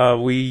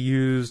 We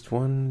used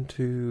 5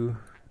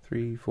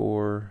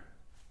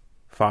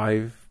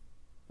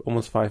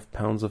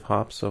 pounds of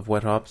hops, of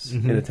wet hops,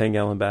 in a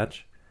 10-gallon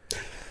batch.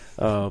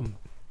 It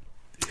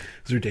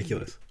was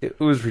ridiculous. It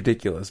was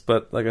ridiculous,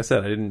 but like I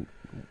said, I didn't...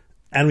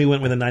 And we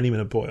went with a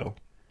 90-minute boil.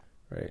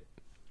 Right.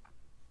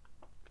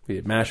 We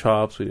did mash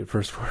hops, we did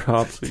first wort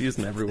hops, we used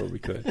them everywhere we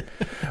could.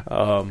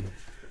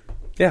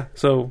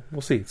 So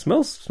we'll see. It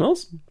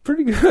smells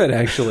pretty good,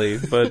 actually,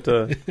 but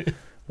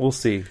we'll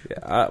see.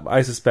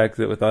 I suspect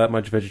that with that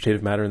much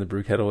vegetative matter in the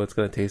brew kettle, it's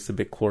going to taste a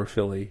bit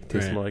chlorophyll-y.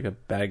 Tastes more like a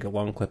bag of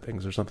lawn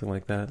clippings or something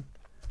like that.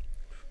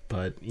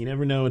 But you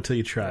never know until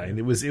you try. And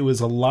it was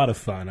a lot of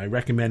fun. I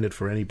recommend it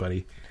for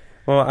anybody.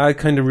 Well, I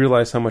kind of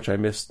realized how much I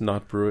missed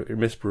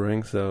miss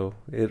brewing, so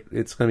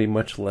it's going to be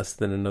much less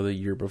than another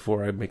year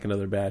before I make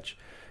another batch.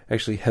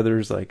 Actually,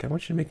 Heather's like, I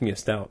want you to make me a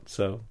stout,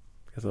 so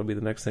I guess that'll be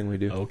the next thing we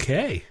do.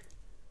 Okay.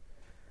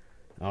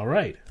 All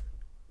right.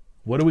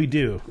 What do we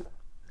do?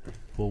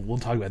 We'll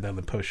talk about that in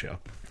the post show.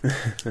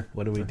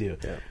 What do we do?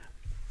 Yeah.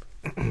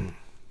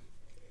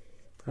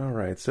 All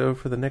right. So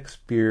for the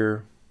next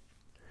beer,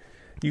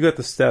 you got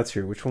the stats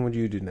here. Which one would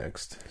you do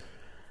next?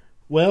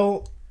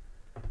 Well,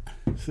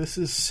 this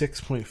is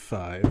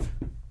 6.5.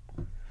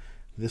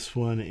 This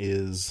one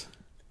is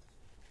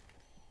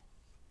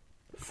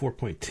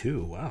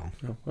 4.2. Wow.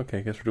 Oh, okay.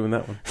 I guess we're doing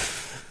that one.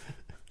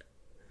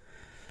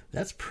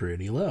 That's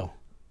pretty low.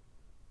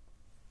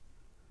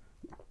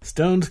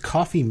 Stone's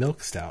Coffee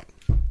Milk Stout.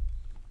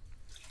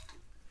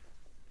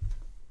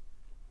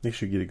 Make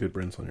sure you get a good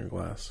rinse on your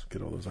glass.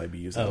 Get all those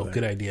IBUs out Oh, of there.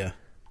 good idea.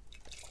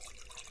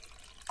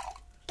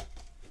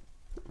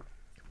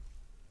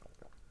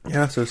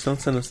 Yeah, so Stone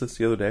sent us this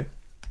the other day.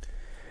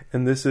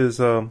 And this is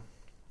a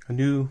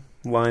new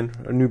line,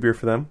 a new beer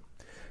for them.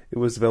 It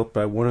was developed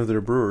by one of their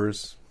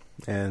brewers.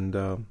 And,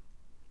 the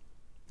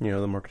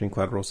marketing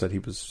collateral said he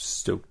was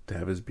stoked to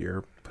have his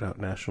beer put out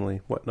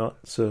nationally, whatnot.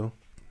 So,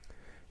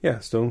 yeah,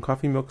 Stone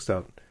Coffee Milk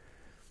Stout.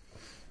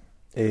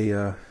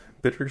 A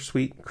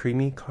bittersweet,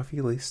 creamy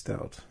coffee lace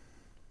stout.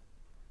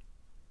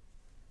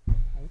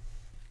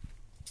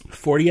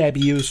 40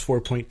 IBUs,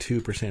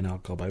 4.2%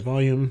 alcohol by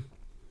volume.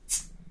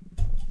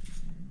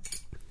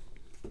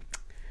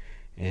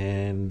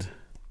 And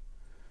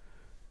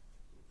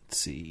let's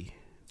see.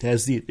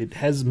 It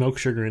has milk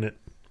sugar in it.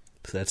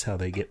 So that's how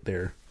they get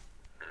their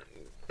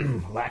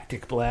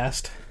lactic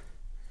blast.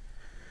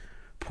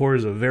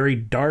 Pours a very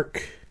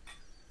dark.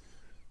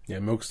 Yeah,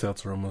 milk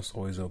stouts are almost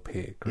always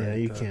opaque. Right? Yeah,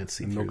 you can't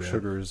see through milk that.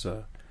 sugars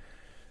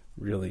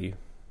really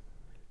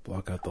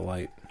block out the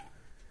light.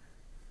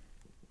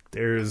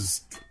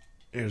 There's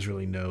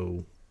really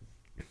no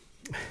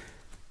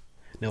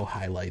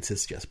highlights.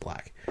 It's just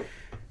black.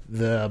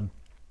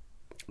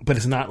 But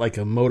it's not like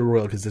a motor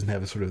oil because it doesn't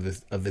have a sort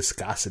of a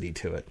viscosity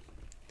to it.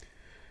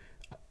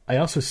 I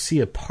also see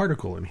a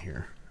particle in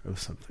here of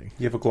something.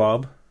 You have a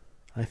glob?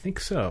 I think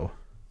so.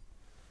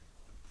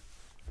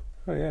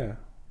 Oh, yeah.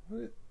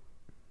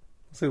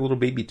 It's like a little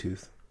baby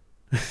tooth.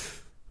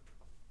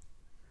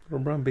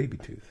 Little brown baby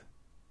tooth.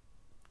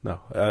 No,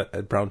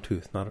 a brown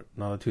tooth, not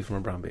a tooth from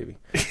a brown baby.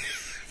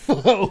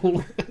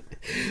 Whoa.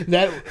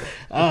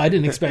 I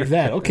didn't expect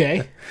that.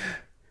 Okay.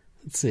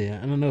 Let's see.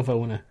 I don't know if I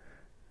want to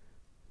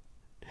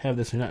have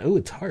this or not. Oh,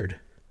 it's hard.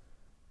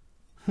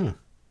 Huh.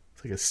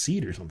 It's like a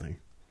seed or something.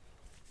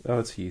 Oh,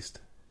 it's yeast.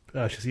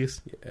 Oh, it's just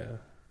yeast? Yeah.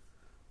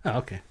 Oh,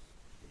 okay.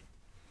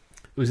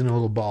 It was in a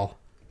little ball.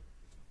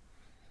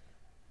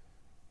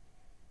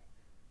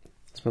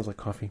 It smells like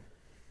coffee.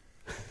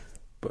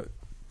 But,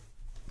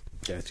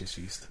 yeah, it's just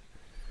yeast.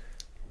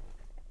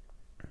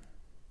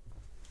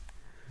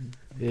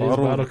 It is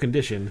bottle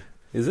conditioned.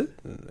 Is it?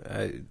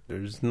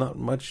 There's not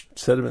much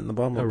sediment in the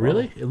bottom of Oh, the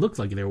really? bottle. It looked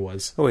like there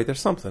was. Oh, wait, there's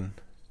something.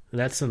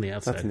 That's on the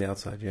outside. That's on the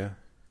outside, yeah.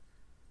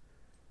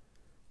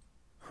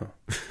 Huh.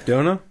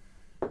 Dona?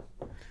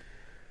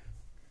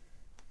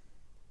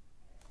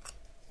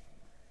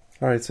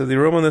 Alright, so the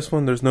aroma on this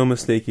one, there's no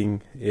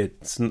mistaking.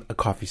 It's a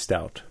coffee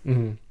stout.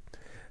 Mm-hmm.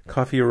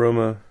 Coffee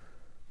aroma.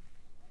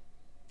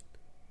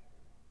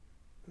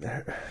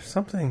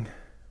 Something.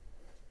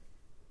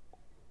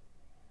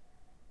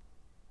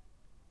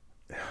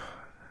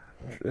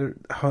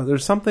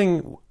 There's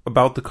something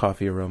about the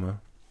coffee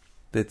aroma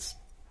that's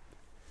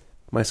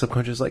my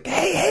subconscious is like,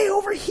 hey,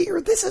 over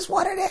here, this is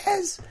what it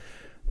is.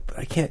 But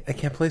I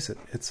can't place it.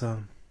 It's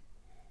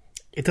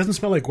It doesn't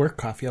smell like work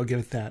coffee. I'll give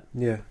it that.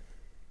 yeah.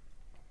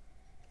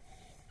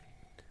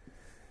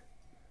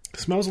 It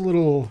smells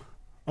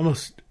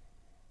almost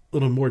a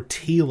little more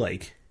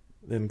tea-like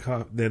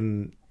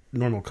than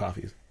normal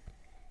coffees.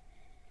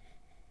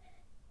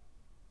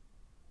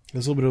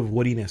 There's a little bit of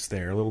woodiness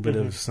there. A little bit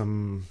of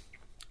some.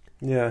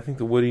 Yeah, I think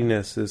the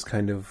woodiness is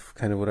kind of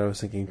what I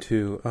was thinking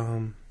too.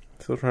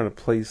 Still trying to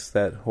place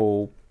that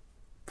whole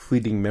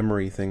fleeting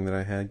memory thing that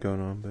I had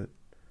going on, but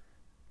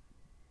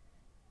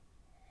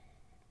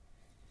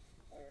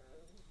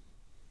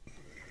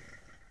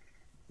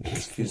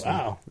excuse me.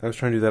 Wow. I was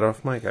trying to do that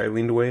off mic. I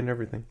leaned away and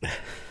everything.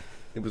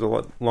 It was a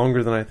lot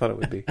longer than I thought it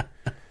would be.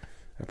 I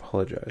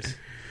apologize.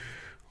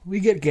 We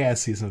get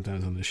gassy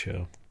sometimes on the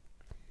show.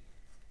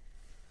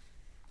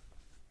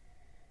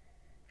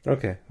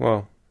 Okay,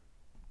 well.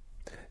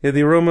 Yeah,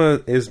 the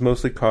aroma is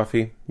mostly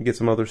coffee. You get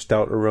some other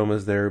stout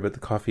aromas there, but the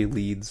coffee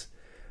leads.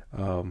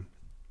 The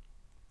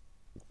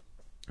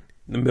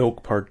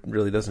milk part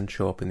really doesn't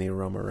show up in the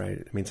aroma, right?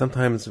 I mean,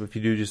 sometimes if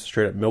you do just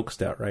straight up milk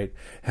stout, right, it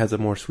has a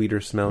more sweeter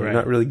smell. Right. You're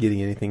not really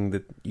getting anything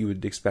that you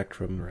would expect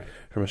from Right.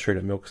 a straight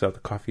up milk stout. The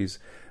coffee's,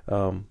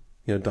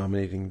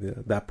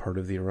 dominating that part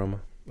of the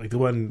aroma. Like the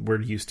one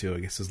we're used to, I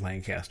guess, is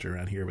Lancaster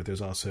around here, but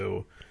there's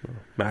also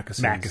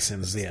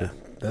Mackesons, yeah.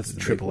 That's the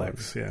Triple big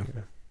X, one.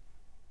 yeah.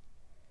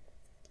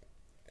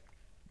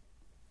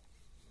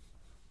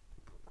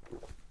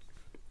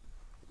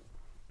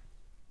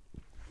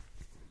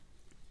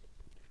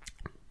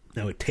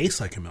 No, it tastes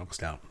like a milk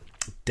stout.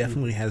 It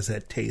definitely has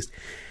that taste.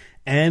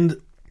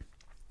 And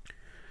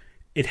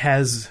it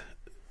has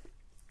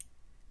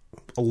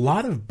a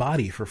lot of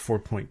body for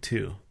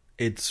 4.2.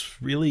 It's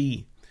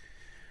really...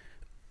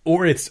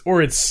 Or it's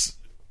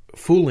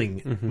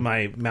fooling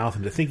my mouth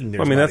into thinking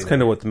there's body that's kind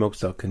there. of what the milk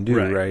stout can do,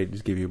 Right. right?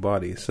 Just give you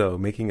body. So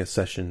making a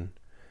session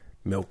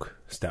milk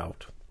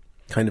stout,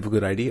 kind of a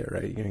good idea,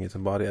 right? You're going to get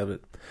some body out of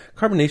it.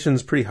 Carbonation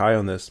is pretty high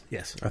on this.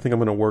 Yes. I think I'm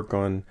going to work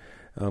on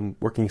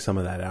working some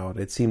of that out.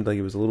 It seemed like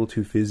it was a little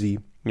too fizzy,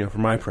 for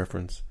my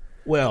preference.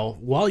 Well,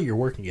 while you're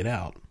working it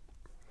out,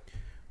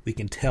 we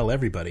can tell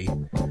everybody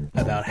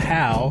about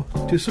how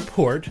to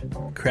support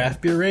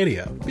Craft Beer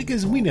Radio.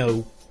 Because we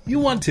know you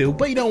want to,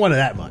 but you don't want it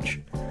that much.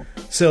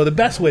 So the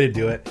best way to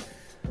do it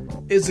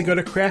is to go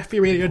to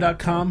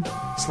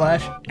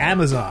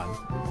craftbeerradio.com/Amazon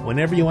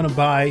whenever you want to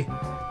buy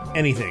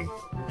anything.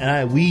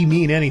 And we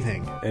mean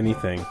anything.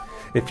 Anything.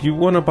 If you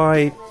want to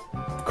buy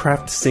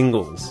craft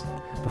singles,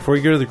 before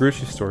you go to the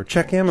grocery store,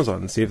 check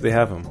Amazon and see if they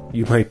have them.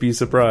 You might be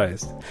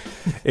surprised.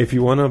 If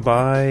you want to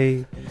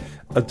buy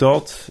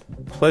adult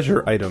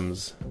pleasure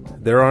items,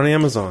 they're on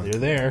Amazon. They're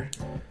there.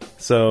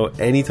 So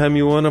anytime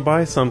you want to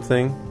buy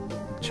something,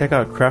 check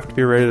out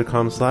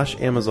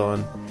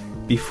craftbeerradio.com/Amazon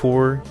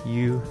before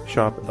you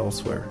shop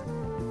elsewhere.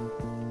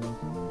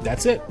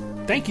 That's it.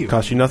 Thank you.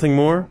 Costs you nothing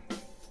more.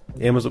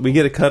 Amazon, we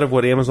get a cut of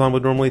what Amazon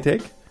would normally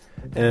take,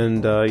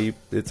 and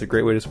it's a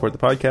great way to support the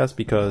podcast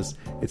because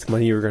it's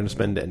money you're going to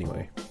spend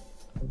anyway.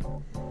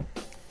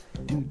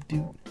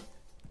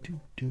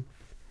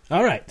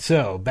 All right,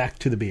 so back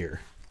to the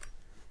beer.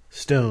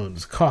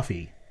 Stone's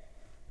Coffee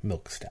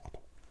Milk Stout.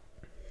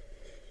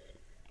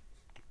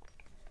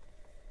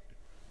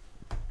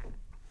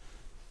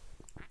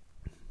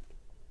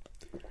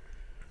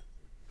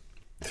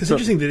 It's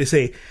interesting that they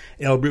say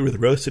ale brewed with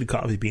roasted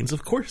coffee beans.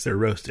 Of course they're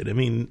roasted. I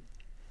mean,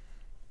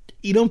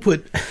 you don't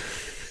put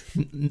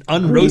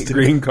unroasted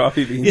green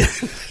coffee beans.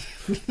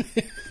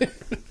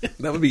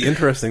 That would be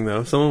interesting,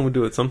 though. Someone would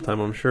do it sometime,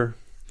 I'm sure.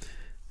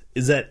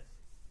 Is that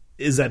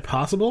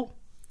possible?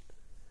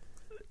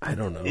 I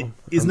don't know.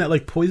 Isn't that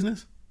like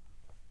poisonous?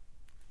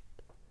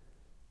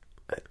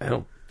 I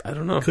don't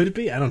know. Could it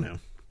be? I don't know.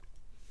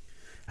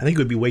 I think it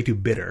would be way too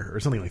bitter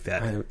or something like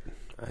that. I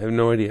have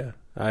no idea.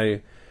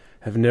 I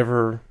have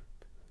never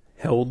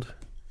held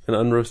an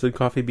unroasted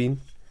coffee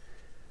bean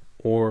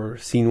or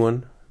seen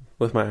one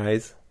with my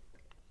eyes,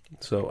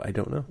 so I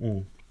don't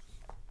know.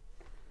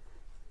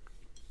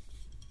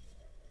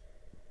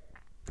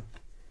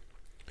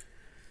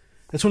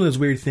 That's one of those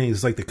weird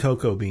things, like the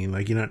cocoa bean.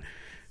 Like,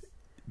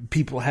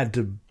 people had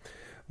to...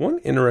 One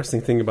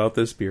interesting thing about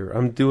this beer,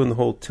 I'm doing the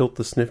whole tilt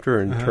the snifter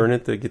and turn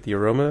it to get the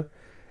aroma.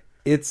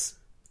 It's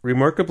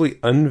remarkably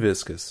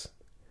unviscous.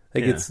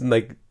 Like, it's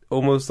like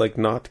almost like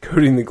not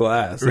coating the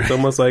glass. It's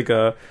almost like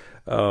it's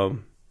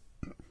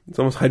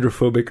almost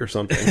hydrophobic or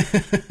something.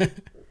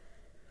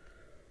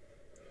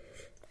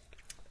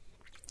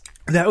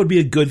 That would be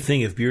a good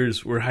thing if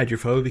beers were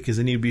hydrophobic, because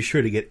then you'd be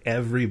sure to get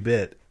every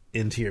bit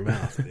into your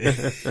mouth.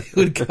 It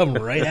would come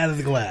right out of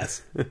the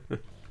glass.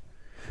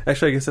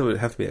 Actually, I guess that would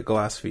have to be a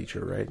glass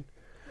feature, right?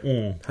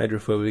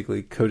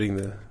 Hydrophobically coating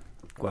the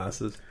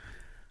glasses.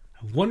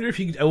 I wonder if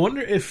you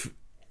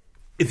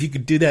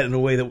could do that in a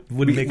way that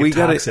wouldn't make it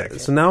toxic.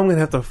 So now I'm going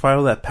to have to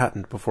file that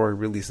patent before I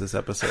release this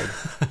episode.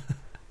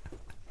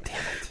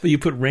 But you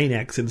put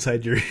Rain-X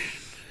inside your...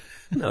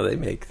 No, they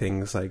make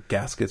things like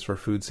gaskets for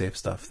food safe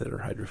stuff that are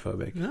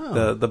hydrophobic.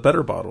 Oh. The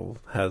Better bottle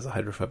has a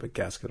hydrophobic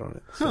gasket on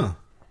it. So. Huh.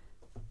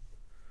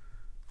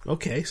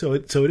 Okay, so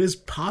it is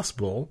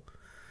possible.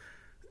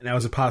 Now,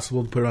 is it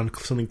possible to put it on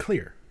something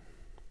clear?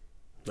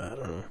 I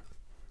don't know.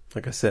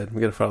 Like I said,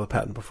 we got to file the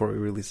patent before we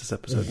release this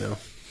episode now.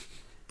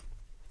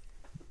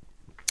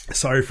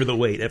 Sorry for the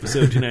wait.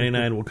 Episode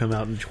 299 will come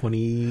out in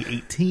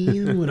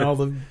 2018 when all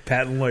the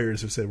patent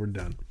lawyers have said we're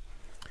done.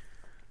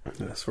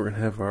 Yes, we're going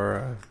to have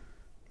our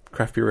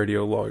Craft Beer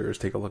Radio lawyers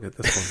take a look at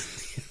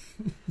this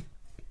one.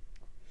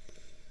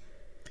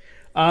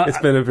 It's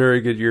been a very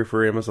good year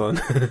for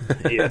Amazon.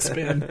 Yeah, it's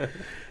been...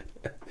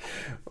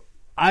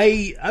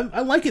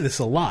 I'm liking this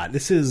a lot.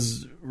 This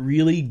is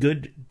really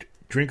good,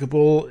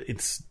 drinkable.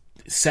 It's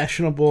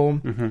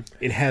sessionable. Mm-hmm.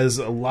 It has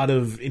a lot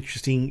of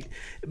interesting,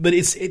 but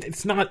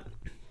it's not.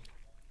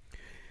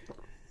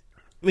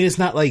 I mean, it's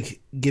not like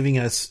giving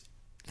us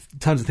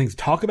tons of things to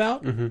talk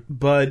about,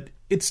 but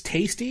it's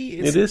tasty.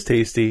 It is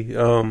tasty.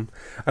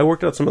 I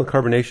worked out some of the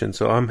carbonation,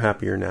 so I'm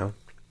happier now.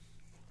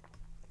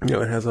 It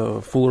has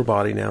a fuller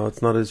body now.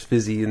 It's not as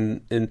fizzy,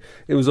 and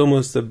it was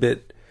almost a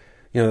bit.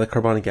 The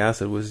carbonic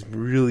acid was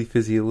really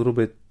fizzy, a little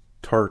bit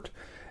tart.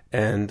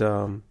 And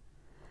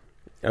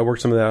I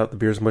worked some of that out. The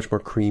beer is much more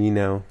creamy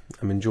now.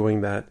 I'm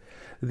enjoying that.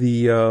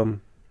 The,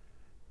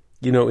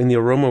 in the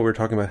aroma, we were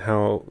talking about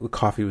how the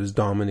coffee was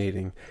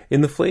dominating.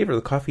 In the flavor,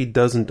 the coffee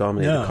doesn't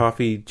dominate. No. The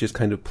coffee just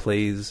kind of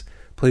plays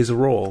a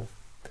role.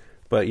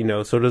 But,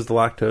 so does the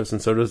lactose,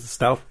 and so does the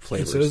stout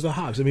flavors. And so does the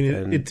hops. I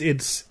mean,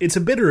 it's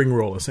a bittering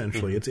role,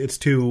 essentially. Mm-hmm. It's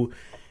to...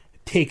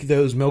 take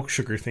those milk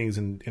sugar things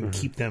and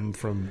keep them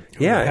from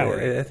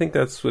I think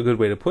that's a good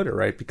way to put it,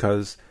 right?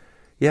 Because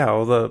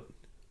Yeah,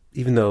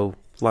 even though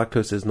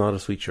lactose is not a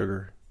sweet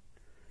sugar,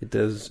 it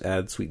does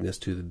add sweetness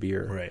to the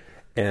beer. Right.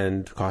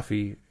 And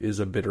coffee is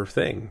a bitter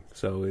thing,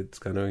 so it's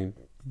going to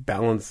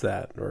balance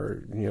that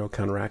or,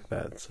 counteract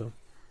that. So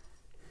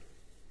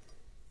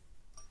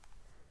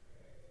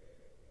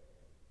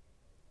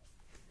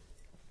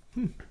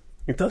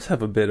it does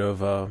have a bit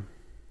of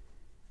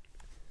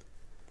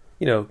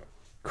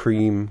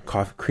cream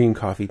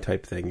coffee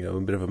type thing, a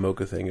bit of a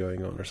mocha thing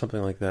going on or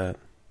something like that.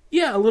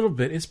 Yeah, a little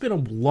bit. It's been a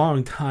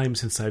long time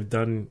since I've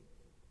done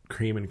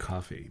cream and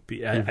coffee.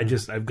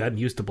 I've gotten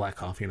used to black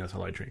coffee, and that's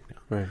all I drink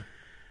now. Right.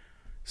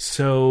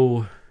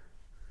 So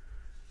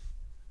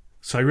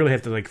I really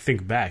have to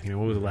think back.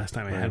 When was the last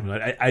time I had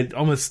one? I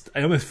almost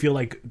feel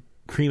like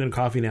cream and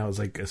coffee now is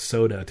like a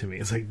soda to me.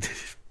 It's like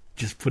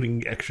just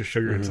putting extra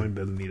sugar in something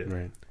that doesn't need it.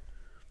 Right.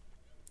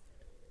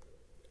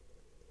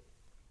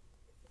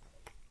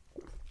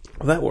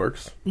 Well, that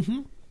works.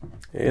 Mm-hmm.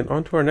 And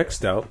on to our next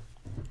stout,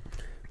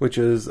 which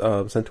is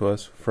sent to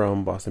us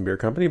from Boston Beer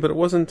Company, but it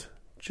wasn't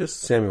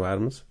just Samuel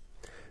Adams.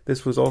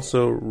 This was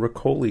also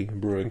Riccoli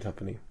Brewing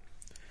Company.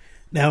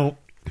 Now,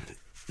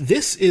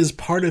 this is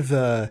part of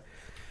the...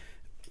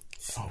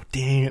 Oh,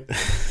 dang it.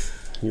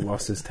 He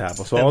lost his tab.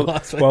 So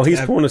while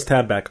he's pulling his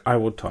tab back, I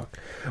will talk.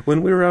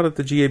 When we were out at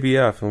the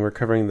GABF and we were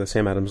covering the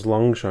Sam Adams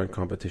Long Shot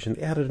competition,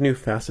 they added a new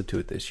facet to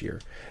it this year.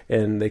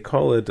 And they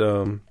call it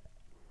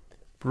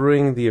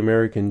Brewing the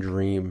American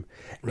Dream.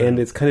 Right. And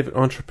it's kind of an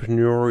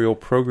entrepreneurial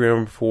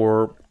program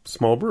for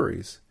small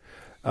breweries.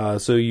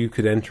 So you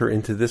could enter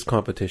into this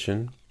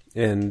competition,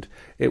 and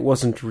it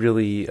wasn't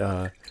really...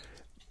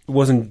 It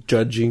wasn't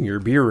judging your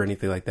beer or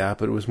anything like that,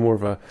 but it was more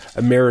of a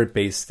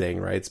merit-based thing,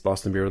 right? It's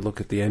Boston Beer would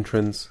look at the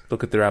entrants,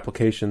 look at their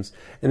applications,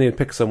 and they would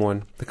pick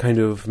someone to kind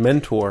of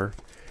mentor,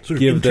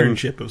 give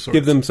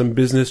them some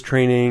business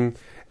training.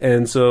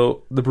 And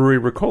so the brewery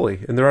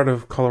Riccoli, and they're out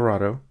of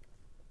Colorado.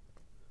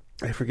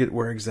 I forget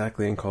where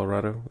exactly in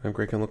Colorado.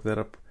 Greg can look that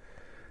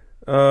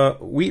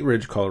up. Wheat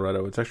Ridge,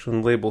 Colorado. It's actually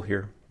on the label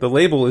here. The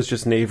label is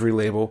just an Avery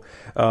label.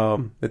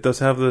 It does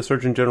have the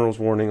Surgeon General's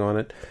warning on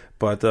it,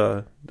 but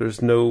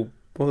there's no...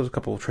 Well, there's a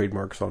couple of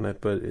trademarks on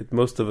it, but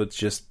most of it's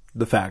just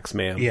the facts,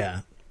 ma'am.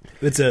 Yeah.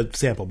 It's a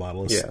sample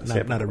bottle. It's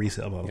not a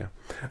resale bottle.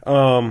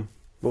 Yeah.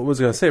 What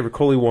was I going to say?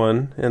 Riccoli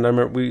won, and I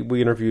remember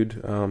we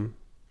interviewed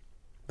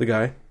the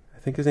guy. I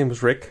think his name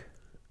was Rick.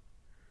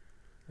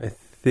 I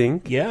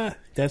think. Yeah,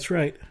 that's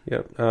right.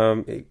 Yep.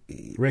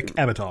 Rick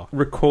Abbott.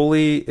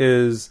 Riccoli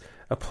is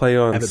a play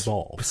on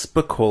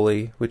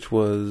Spicoli, which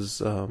was...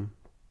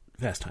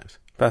 Fast Times.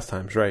 Fast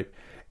Times, right.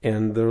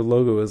 And their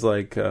logo is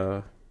like...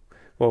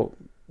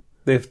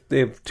 They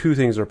have two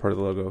things that are part of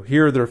the logo.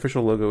 Here, their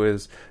official logo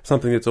is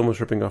something that's almost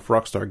ripping off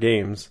Rockstar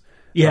Games.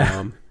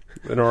 Yeah.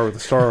 An R with a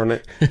star on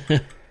it.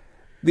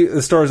 The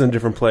star's in a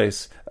different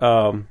place.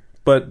 But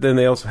then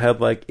they also had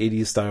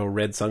 80s style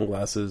red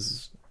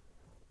sunglasses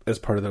as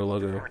part of their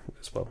logo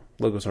as well.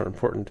 Logos aren't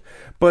important.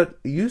 But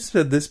you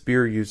said this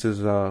beer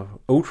uses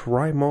oat and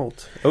rye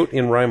malt.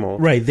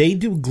 Right. They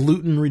do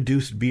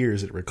gluten-reduced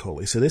beers at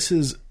Riccoli. So this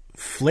is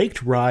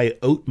flaked rye,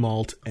 oat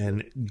malt,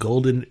 and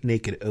golden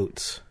naked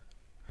oats.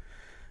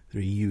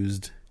 They're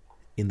used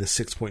in the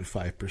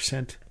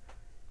 6.5%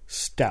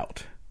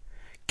 stout.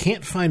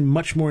 Can't find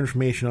much more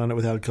information on it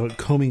without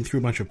combing through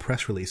a bunch of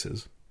press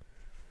releases.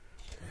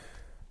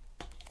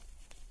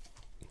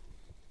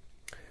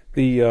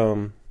 The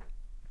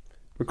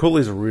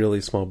Riccoli is a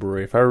really small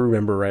brewery. If I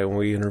remember right, when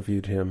we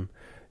interviewed him,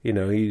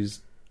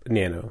 he's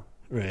nano.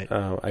 Right.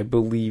 I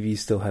believe he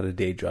still had a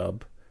day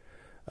job.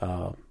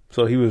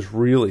 So he was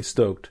really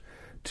stoked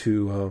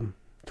to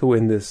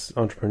win this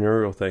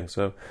entrepreneurial thing.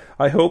 So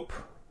I hope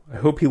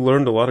he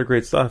learned a lot of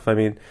great stuff. I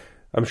mean,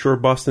 I'm sure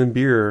Boston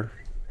Beer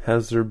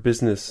has their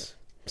business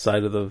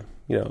side of the,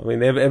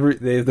 they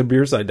have the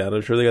beer side down.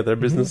 I'm sure they got their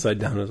business side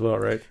down as well,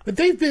 right? But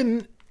they've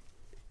been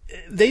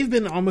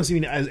almost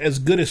as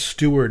good a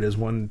steward as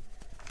one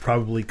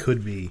probably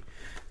could be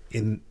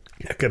in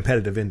a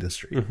competitive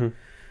industry,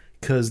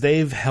 because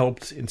they've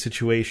helped in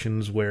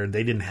situations where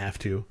they didn't have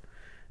to,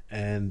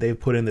 and they've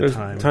put in the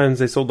time. Times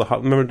they sold the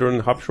hop. Remember during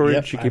the hop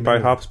shortage, you could buy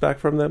hops back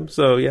from them.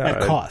 So yeah,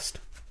 at cost.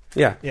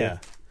 Yeah.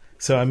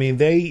 So I mean,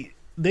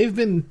 they've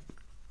been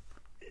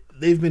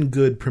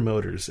good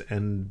promoters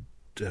and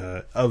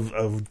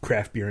of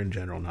craft beer in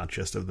general, not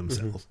just of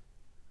themselves.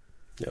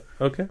 Yep.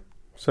 Okay.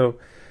 So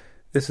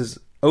this is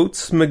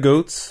Oats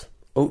McGoats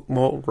Oat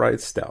Malt Rye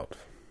Stout.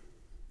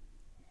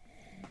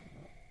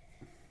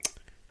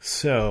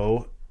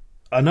 So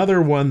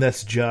another one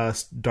that's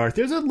just dark.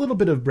 There's a little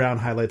bit of brown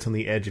highlights on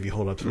the edge if you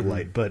hold up to the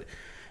light, but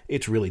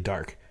it's really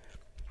dark.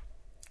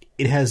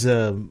 It has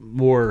a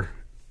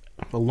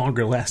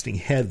longer lasting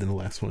head than the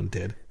last one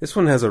did. This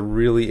one has a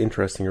really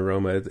interesting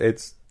aroma.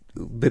 It's a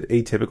bit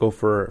atypical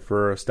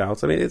for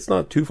stouts. I mean, it's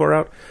not too far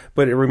out,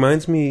 but it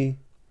reminds me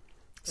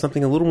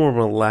something a little more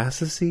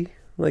molassesy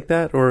like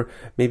that, or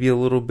maybe a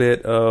little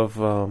bit of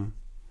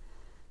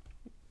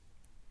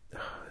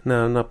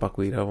no, not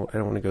buckwheat. I don't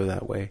want to go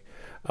that way.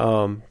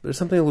 There's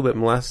something a little bit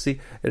molassesy,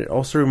 and it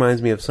also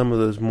reminds me of some of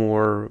those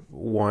more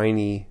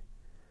winey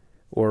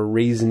or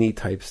raisiny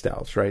type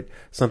stouts, right?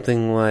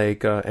 Something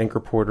like Anchor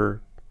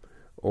Porter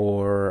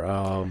or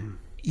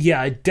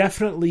Yeah,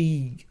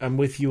 I'm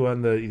with you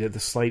on the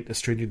slight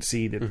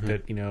astringency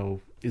that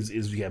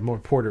is more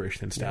porterish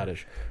than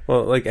stoutish.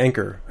 well, like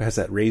Anchor has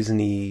that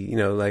raisiny,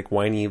 like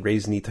winey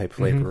raisiny type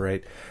flavor,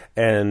 right?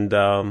 And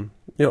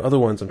other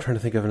ones. I'm trying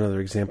to think of another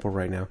example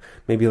right now.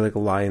 Maybe like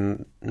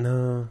Lion.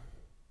 No.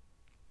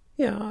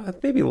 Yeah,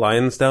 maybe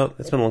Lion Stout.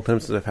 It's been a long time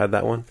since I've had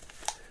that one.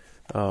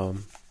 But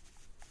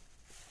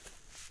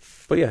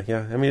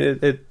yeah. I mean,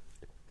 it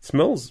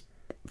smells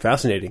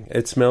fascinating.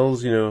 It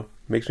smells,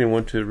 makes me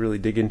want to really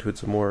dig into it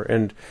some more.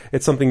 And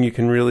it's something you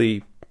can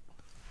really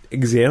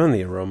examine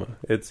the aroma.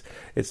 It's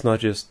not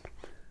just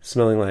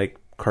smelling like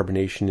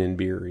carbonation in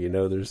beer.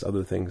 There's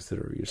other things that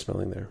you're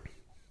smelling there.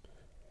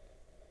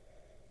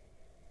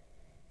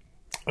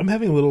 I'm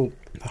having a little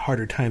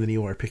harder time than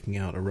you are picking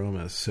out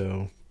aromas,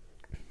 so...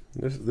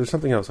 There's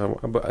something else.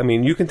 I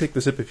mean, you can take the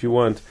sip if you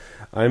want.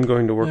 I'm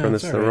going to work on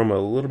this aroma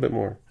a little bit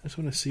more. I just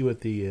want to see what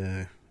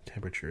the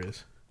temperature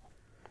is.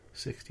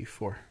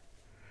 64.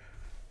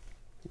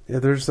 Yeah,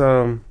 there's...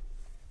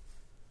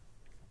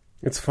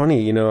 It's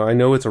funny, I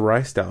know it's a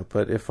rye stout,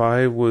 but if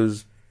I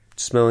was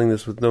smelling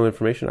this with no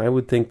information, I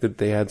would think that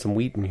they had some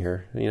wheat in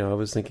here. I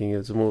was thinking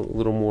it's a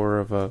little more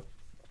of a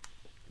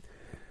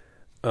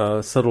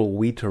subtle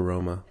wheat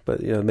aroma, but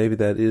maybe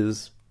that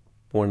is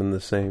one and the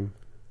same.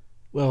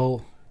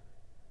 Well,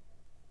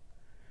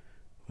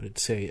 what did it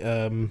say?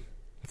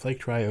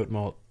 Flaked rye, oat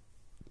malt,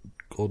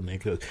 golden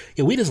egg.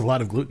 Yeah, wheat has a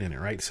lot of gluten in it,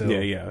 right? So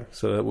yeah.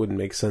 So that wouldn't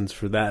make sense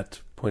for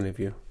that point of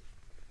view.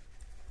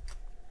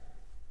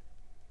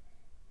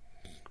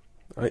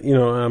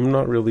 I'm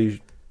not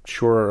really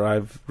sure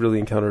I've really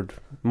encountered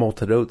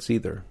malted oats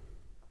either.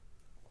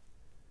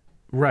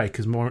 Right,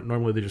 because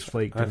normally they're just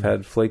flaked. I've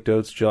had flaked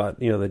oats, they're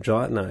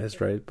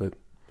gelatinized, right? But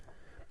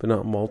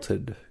not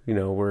malted.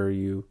 Where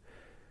you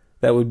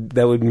that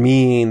would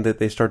mean that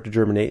they start to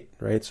germinate,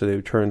 right? So they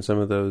would turn some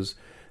of those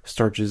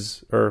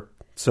starches, or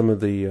some of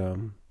the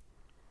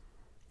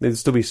they'd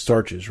still be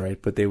starches, right?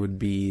 But they would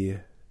be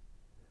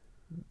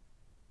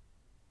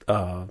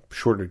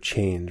shorter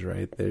chains,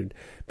 right? They'd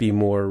be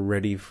more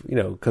ready,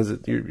 because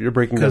you're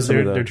breaking down some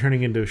of the... they're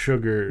turning into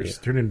sugars,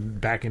 turning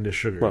back into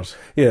sugars. Well,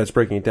 yeah, it's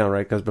breaking it down,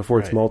 right? Because before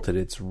it's malted,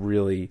 it's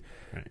really,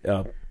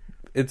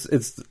 it's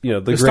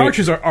the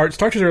starches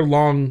are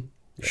long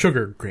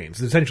sugar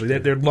grains. Essentially,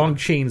 they're long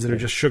chains that are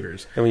just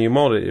sugars. And when you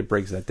malt it, it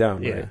breaks that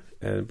down, right?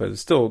 But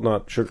it's still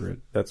not sugar.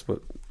 That's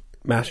what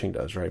mashing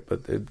does, right?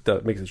 But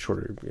it makes it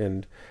shorter,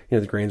 and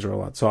the grains are a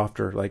lot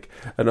softer. Like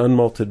an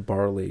unmalted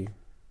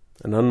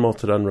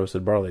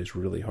unroasted barley is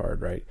really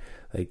hard, right?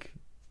 Like,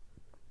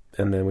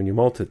 and then when you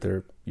malt it,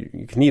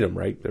 you can eat them,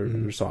 right?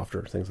 They're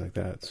softer, things like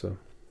that. So,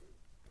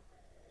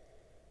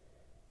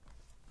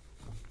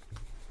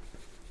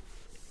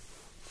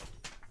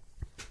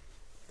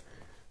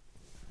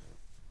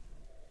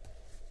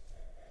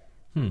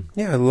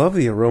 yeah, I love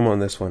the aroma on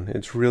this one.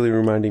 It's really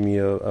reminding me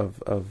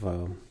of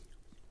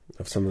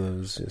some of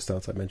those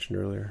stouts I mentioned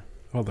earlier.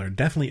 Well, there are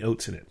definitely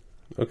oats in it.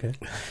 Okay,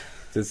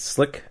 it's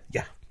slick.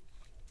 Yeah.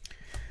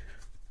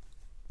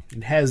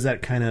 It has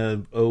that kind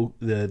of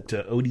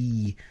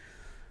oaty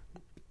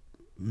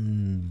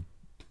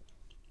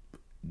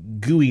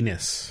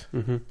gooiness.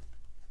 Mm-hmm.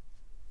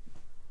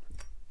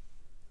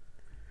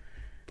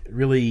 It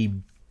really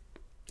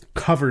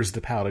covers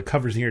the palate. It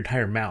covers your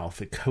entire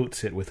mouth. It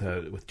coats it with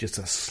just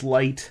a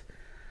slight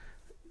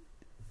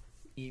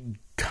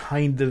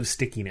kind of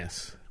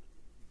stickiness.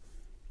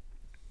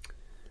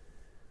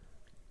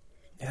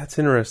 Yeah, it's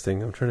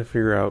interesting. I'm trying to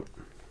figure out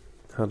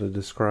how to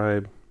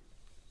describe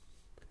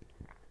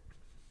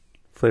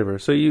flavor.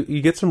 So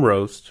you get some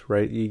roast,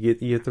 right? You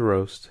get the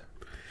roast.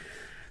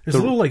 There's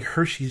a little like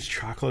Hershey's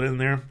chocolate in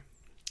there,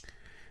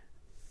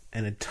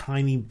 and a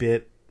tiny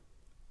bit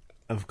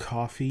of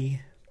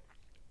coffee,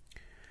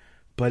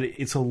 but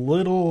it's a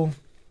little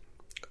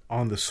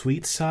on the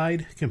sweet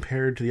side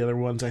compared to the other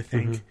ones, I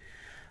think.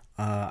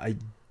 I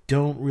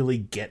don't really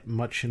get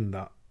much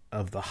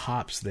of the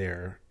hops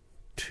there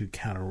to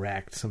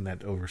counteract some of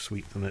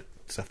that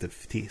stuff that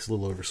tastes a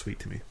little oversweet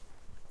to me.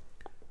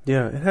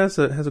 Yeah, it has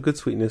a good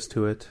sweetness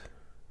to it.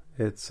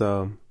 It's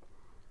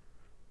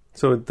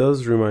so it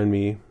does remind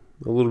me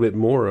a little bit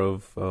more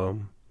of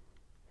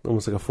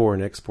almost like a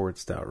foreign export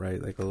stout,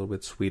 right? Like a little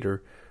bit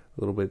sweeter,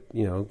 a little bit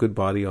good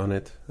body on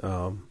it.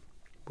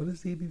 What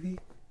is the ABV?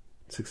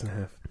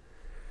 6.5.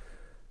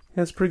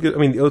 Yeah, it's pretty good. I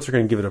mean, the oats are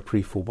going to give it a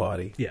pretty full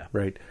body,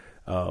 right?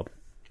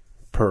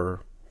 Per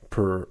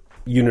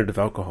unit of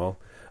alcohol,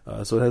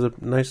 so it has a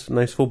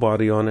nice full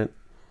body on it.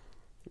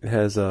 It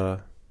has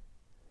a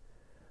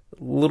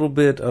little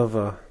bit of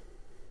a...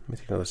 Let me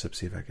take another sip,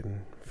 see if I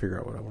can figure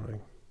out what I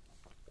want.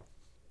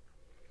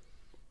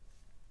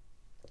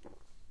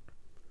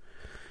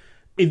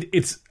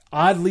 It's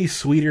oddly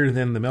sweeter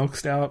than the milk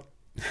stout.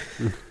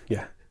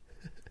 Yeah.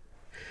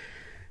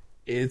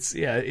 It's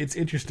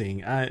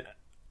interesting.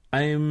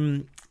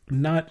 I'm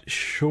not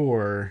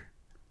sure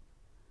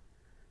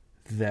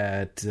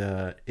that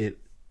it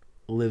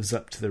lives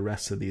up to the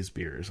rest of these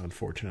beers,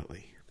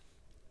 unfortunately.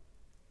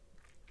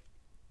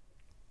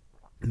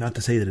 Not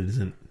to say that it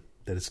isn't,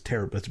 that it's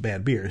terrible, it's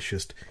bad beer. It's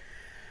just,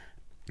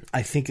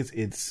 I think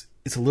it's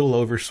a little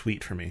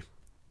oversweet for me.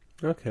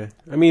 Okay.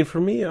 I mean, for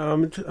me,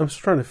 I'm just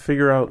trying to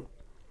figure out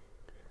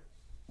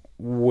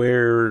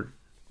where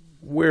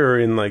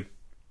in like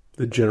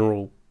the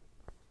general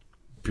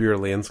beer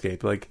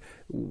landscape, like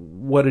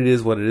what it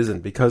is, what it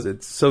isn't, because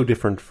it's so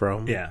different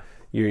from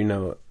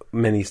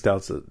many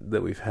stouts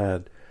that we've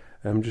had.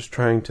 I'm just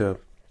trying to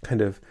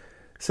kind of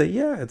say,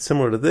 yeah, it's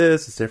similar to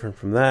this, it's different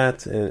from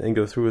that, and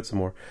go through it some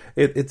more.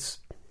 It is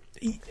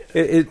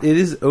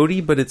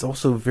oaty, but it's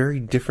also very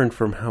different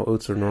from how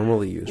oats are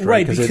normally used,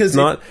 right? Because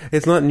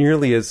it's not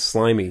nearly as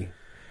slimy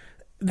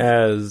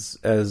as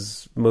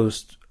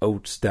most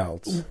oat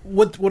stouts.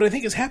 What I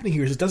think is happening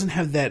here is it doesn't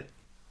have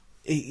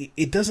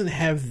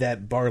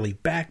that barley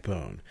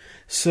backbone.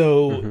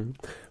 So,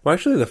 well,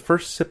 actually, the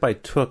first sip I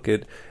took,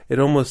 it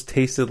almost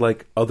tasted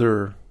like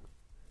other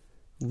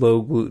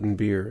low gluten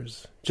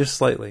beers, just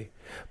slightly.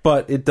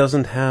 But it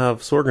doesn't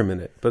have sorghum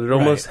in it. But it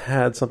almost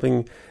had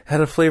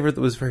a flavor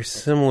that was very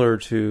similar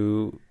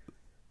to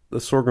the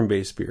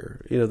sorghum-based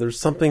beer. There's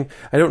something,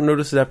 I don't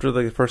notice it after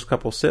the first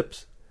couple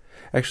sips.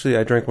 Actually,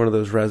 I drank one of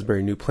those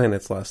raspberry New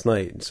Planets last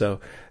night. So,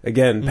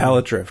 again,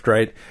 palate drift,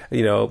 right?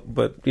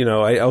 But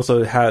I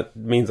also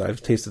means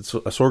I've tasted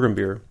a sorghum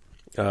beer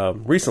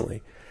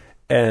recently.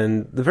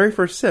 And the very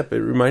first sip, it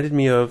reminded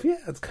me of,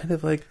 it's kind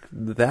of like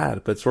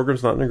that. But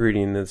sorghum's not an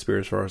ingredient in this beer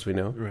as far as we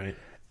know. Right.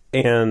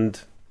 And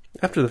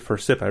after the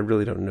first sip, I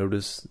really don't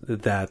notice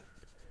that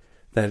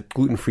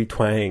gluten-free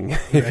twang,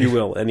 if you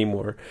will,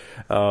 anymore.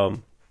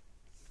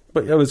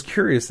 But I was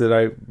curious that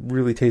I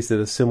really tasted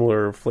a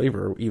similar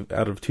flavor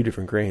out of two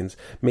different grains.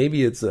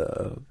 Maybe it's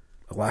a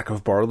lack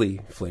of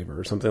barley flavor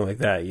or something like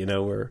that,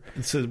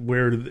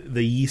 where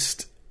the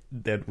yeast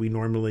that we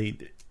normally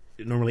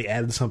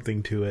add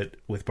something to it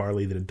with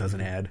barley that it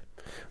doesn't add.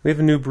 We have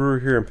a new brewer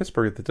here in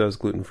Pittsburgh that does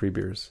gluten-free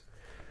beers.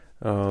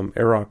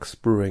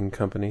 Aerox Brewing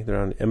Company. They're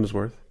on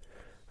Emsworth.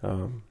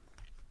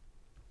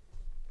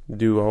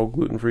 Do all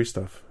gluten-free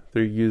stuff.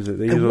 They use it.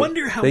 I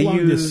wonder how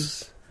long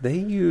They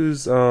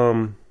use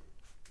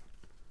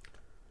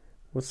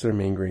what's their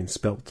main grain?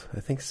 Spelt.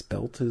 I think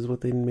spelt is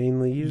what they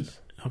mainly use.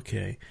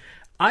 Okay,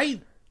 I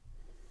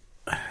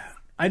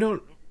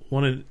don't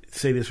want to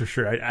say this for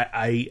sure.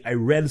 I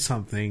read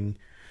something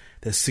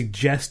that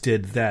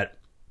suggested that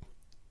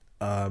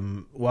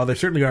while there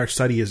certainly are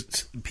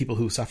studies people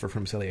who suffer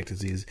from celiac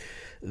disease,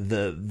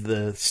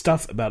 the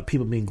stuff about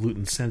people being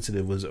gluten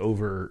sensitive was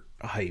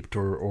overhyped,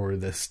 or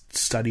the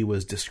study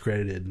was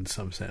discredited in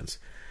some sense,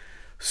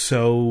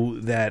 so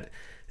that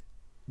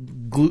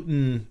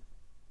gluten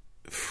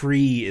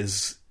free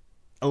is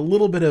a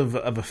little bit of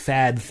a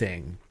fad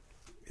thing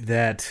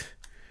that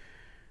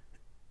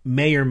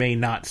may or may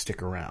not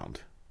stick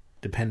around,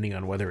 depending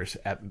on whether it's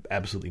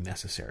absolutely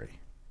necessary.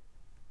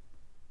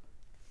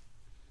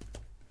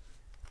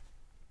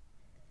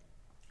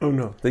 Oh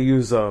no, they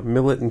use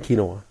millet and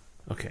quinoa.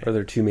 Okay, are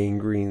their two main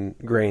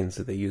grains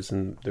that they use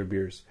in their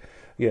beers.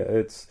 Yeah,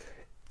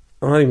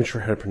 I'm not even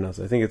sure how to pronounce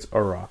it. I think it's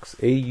Aurochs,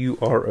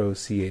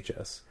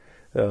 Aurochs.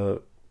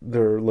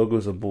 Their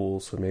logo's a bull,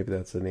 so maybe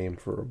that's a name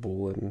for a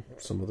bull in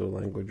some other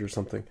language or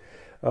something.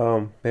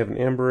 They have an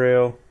amber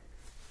ale,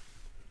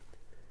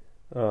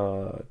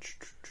 a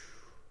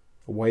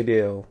white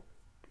ale,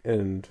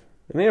 and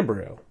an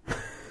amber ale.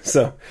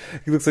 So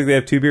it looks like they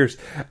have two beers.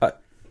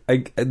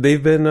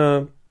 They've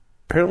been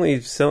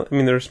apparently selling. I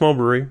mean, they're a small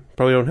brewery.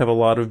 Probably don't have a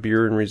lot of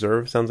beer in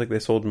reserve. Sounds like they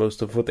sold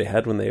most of what they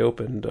had when they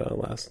opened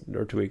last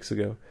or 2 weeks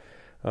ago.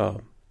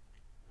 So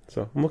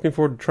I'm looking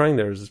forward to trying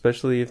theirs,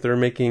 especially if they're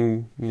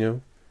making,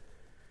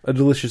 a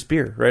delicious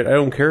beer, right? I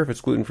don't care if it's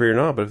gluten-free or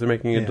not, but if they're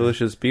making a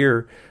delicious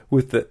beer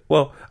with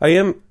I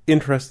am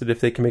interested if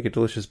they can make a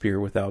delicious beer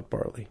without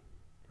barley,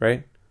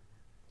 right?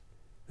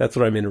 That's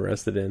what I'm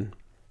interested in.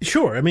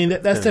 Sure. I mean,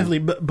 that's definitely,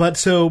 but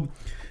so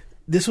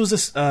this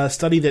was a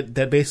study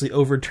that basically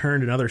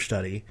overturned another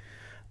study,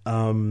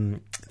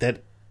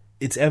 that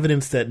it's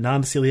evidence that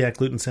non-celiac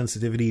gluten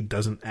sensitivity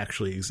doesn't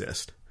actually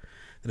exist.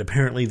 That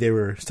apparently they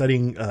were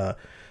studying the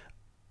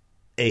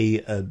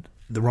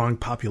wrong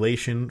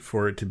population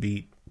for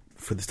the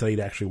study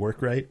to actually work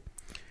right.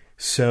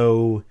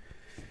 So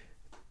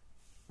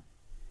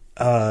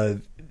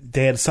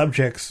they had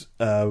subjects.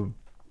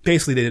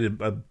 Basically, they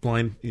did a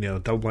blind,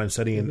 double-blind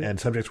study, and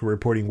subjects were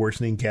reporting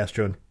worsening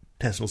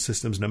gastrointestinal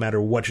systems no matter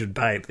what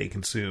diet they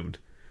consumed.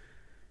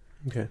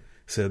 Okay.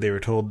 So they were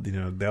told,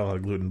 they all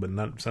had gluten,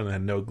 but some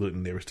had no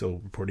gluten. They were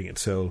still reporting it.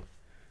 So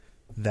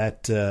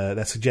that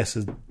suggests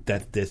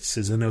that this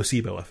is a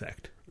nocebo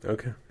effect.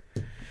 Okay.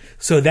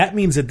 So that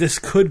means that this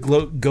could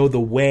go the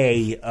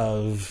way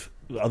of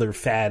other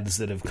fads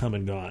that have come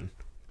and gone.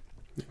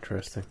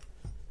 Interesting.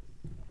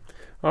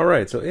 All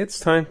right, so it's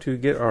time to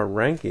get our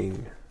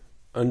ranking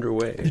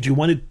underway. Did you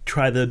want to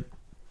try the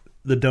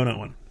donut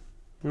one?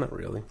 Not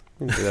really.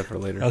 We can do that for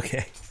later.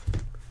 Okay.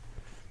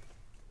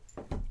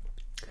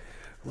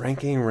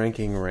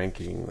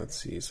 Ranking. Let's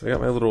see. So I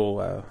got my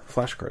little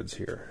flashcards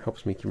here.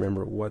 Helps me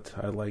remember what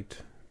I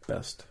liked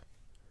best.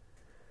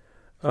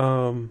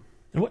 And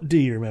what do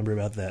you remember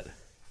about that?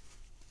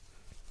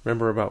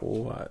 remember about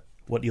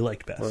what you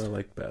liked best. What I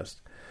liked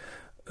best.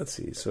 Let's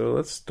see. So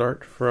let's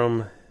start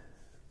from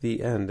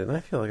the end, and I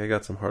feel like I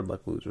got some hard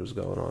luck losers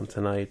going on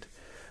tonight.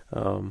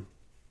 I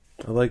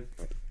like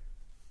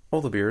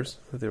all the beers.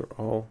 They were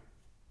all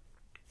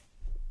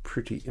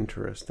pretty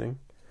interesting.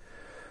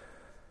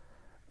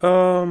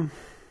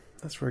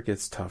 That's where it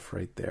gets tough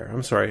right there.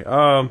 I'm sorry.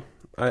 I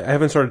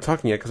haven't started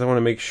talking yet because I want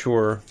to make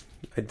sure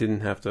I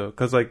didn't have to,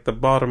 because like the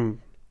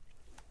bottom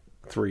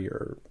 3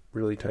 are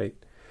really tight.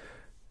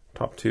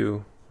 Top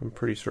 2, I'm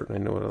pretty certain I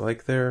know what I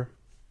like there.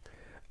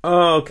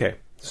 Okay,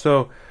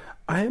 so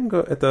I am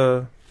at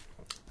the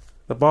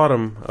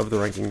bottom of the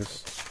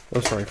rankings.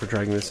 I'm sorry for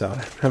dragging this out.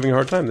 I'm having a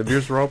hard time. The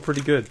beers were all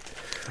pretty good.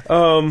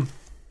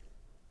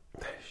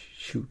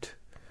 Shoot.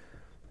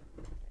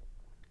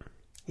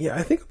 Yeah,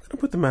 I think I'm going to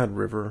put the Mad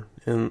River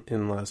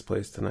in last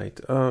place tonight.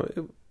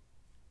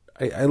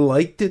 I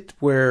liked it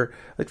for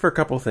a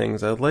couple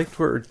things. I liked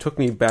where it took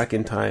me back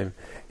in time,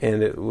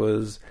 and it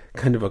was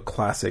kind of a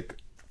classic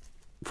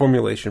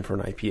formulation for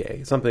an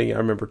IPA. Something I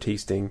remember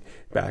tasting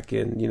back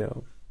in,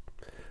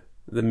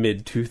 the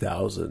mid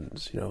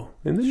 2000s,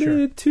 in the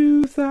mid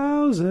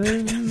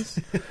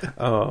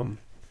 2000s.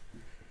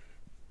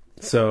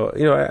 So,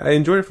 I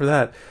enjoyed it for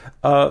that.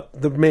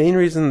 The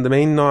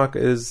main knock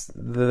is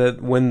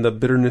that when the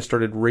bitterness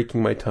started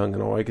raking my tongue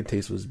and all I could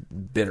taste was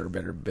bitter,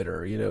 bitter,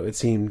 bitter, it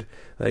seemed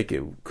like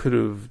it could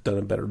have done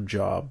a better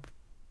job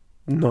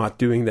not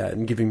doing that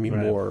and giving me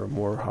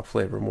more hop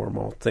flavor, more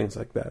malt, things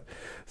like that.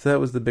 So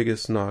that was the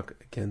biggest knock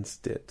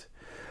against it.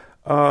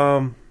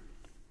 I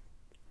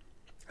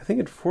think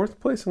in fourth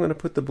place I'm going to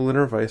put the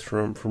Berliner Weiss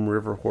from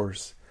River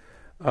Horse.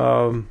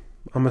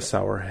 I'm a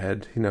sour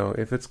head,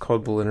 if it's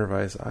called Berliner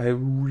Weiss, I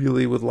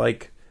really would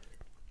like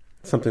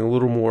something a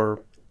little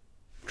more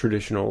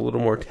traditional, a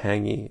little more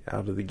tangy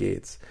out of the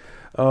gates.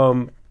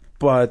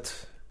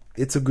 But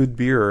it's a good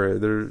beer.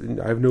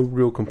 I have no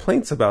real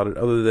complaints about it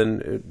other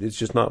than it's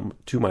just not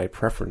to my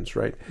preference,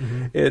 right?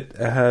 Mm-hmm. It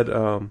had,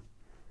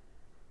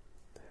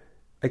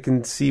 I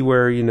can see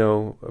where,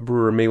 a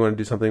brewer may want to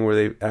do something where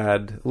they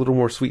add a little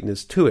more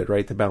sweetness to it,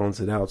 right, to balance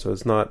it out. So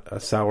it's not a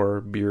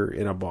sour beer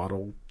in a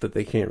bottle that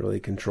they can't really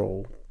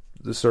control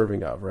the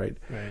serving of, right?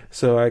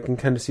 So I can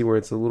kind of see where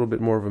it's a little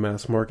bit more of a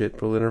mass market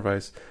Berliner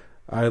Weiss.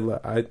 I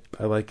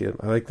like it.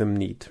 I like them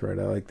neat, right?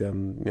 I like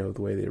them,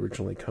 the way they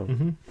originally come.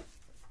 Mm-hmm.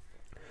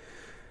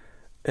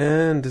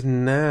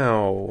 And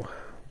now,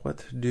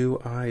 what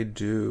do I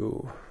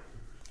do?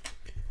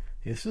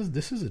 This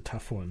is a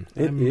tough one.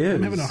 I'm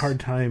having a hard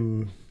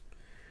time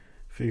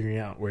figuring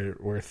out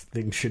where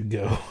things should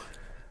go.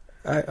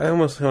 I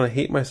almost kind of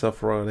hate myself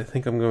for what I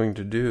think I'm going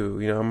to do.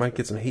 I might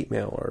get some hate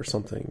mail or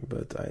something,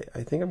 but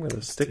I think I'm going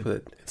to stick with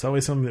it. It's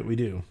always something that we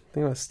do. I think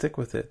I'm going to stick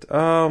with it.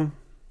 I'll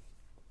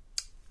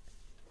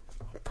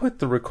put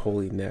the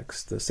Riccoli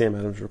next, the Sam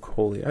Adams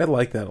Riccoli. I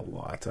like that a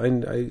lot.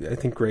 I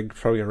think Greg's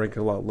probably going to rank it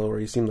a lot lower.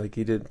 He seemed like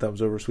that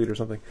was oversweet or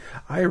something.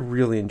 I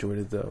really enjoyed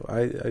it, though.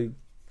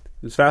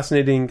 It was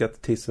fascinating, got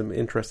to taste some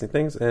interesting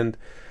things, and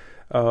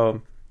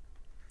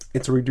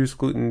it's a reduced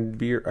gluten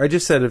beer. I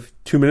just said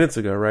 2 minutes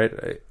ago,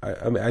 right?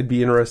 I mean, I'd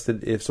be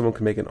interested if someone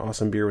could make an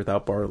awesome beer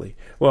without barley.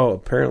 Well,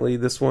 apparently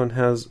this one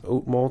has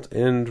oat malt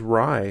and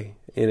rye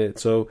in it,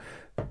 so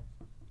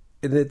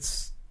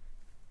it's,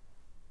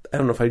 I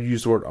don't know if I'd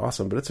use the word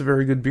awesome, but it's a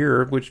very good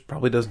beer, which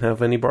probably doesn't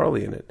have any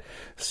barley in it.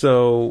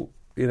 So,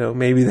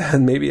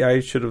 maybe I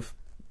should have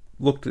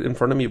looked in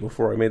front of me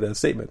before I made that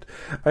statement.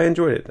 I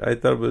enjoyed it. I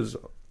thought it was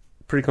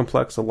pretty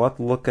complex, a lot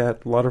to look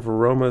at, a lot of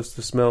aromas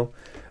to smell.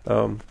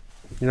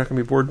 You're not going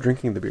to be bored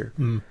drinking the beer.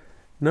 Mm.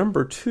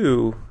 Number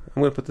 2, I'm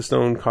going to put the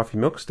Stone Coffee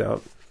Milk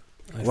Stout.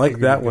 I like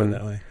that one.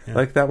 That way. Yeah. I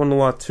like that one a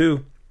lot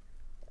too.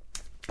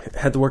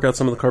 Had to work out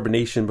some of the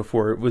carbonation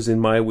before it was in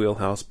my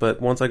wheelhouse,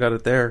 but once I got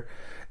it there,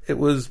 it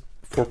was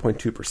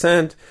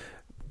 4.2%.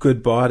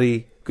 Good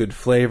body, good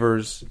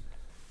flavors.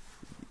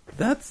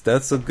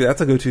 That's a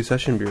go-to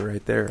session beer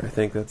right there. I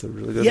think that's a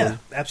really good one. Yeah,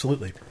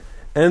 absolutely.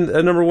 And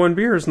a number 1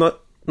 beer is not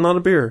a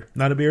beer.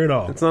 Not a beer at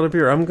all. It's not a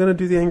beer. I'm going to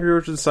do the Angry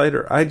Orchard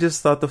cider. I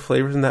just thought the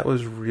flavors in that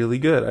was really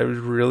good. It was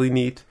really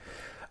neat.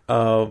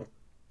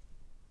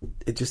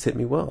 It just hit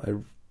me well. I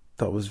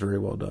thought it was very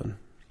well done.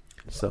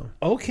 So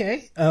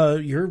okay,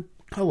 you're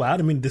allowed.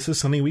 I mean, this is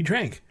something we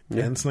drank,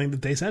 and something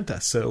that they sent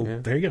us.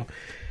 So there you go.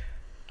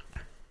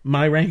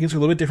 My rankings are a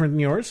little bit different than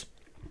yours,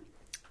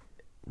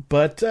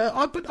 but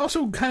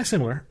also kind of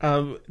similar.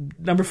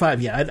 Number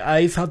 5,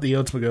 I thought the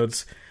Oats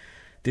McGoats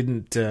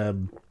didn't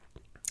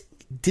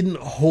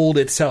hold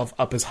itself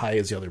up as high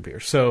as the other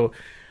beers. So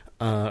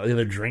the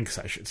other drinks,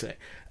 I should say.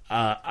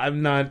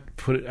 I'm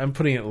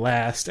putting it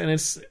last, and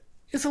it's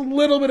a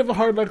little bit of a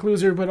hard luck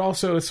loser, but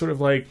also it's sort of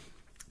like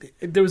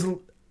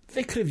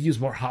they could have used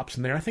more hops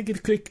in there. I think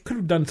it could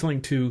have done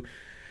something to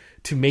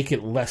make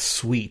it less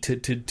sweet,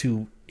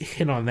 to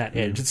hit on that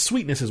edge. Its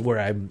sweetness is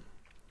where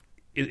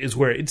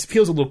it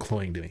feels a little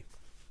cloying to me.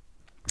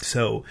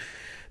 So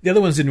the other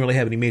ones didn't really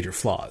have any major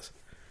flaws,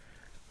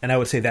 and I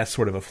would say that's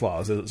sort of a flaw.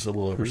 It's a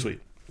little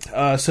oversweet.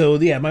 My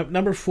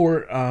number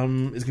 4 is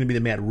going to be the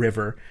Mad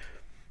River,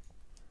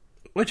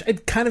 which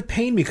it kind of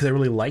pained me because I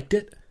really liked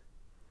it.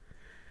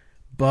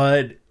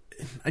 But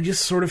I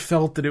just sort of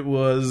felt that it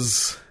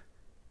was...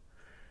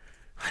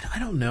 I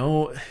don't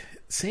know.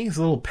 Saying it's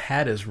a little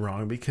pat is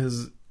wrong,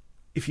 because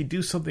if you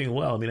do something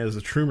well, I mean, as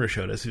the Trumer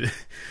showed us,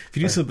 if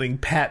you do something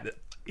pat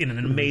in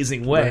an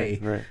amazing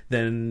way,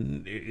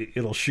 then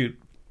it'll shoot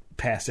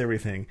past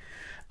everything.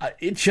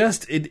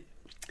 It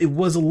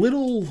was a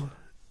little...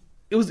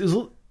 It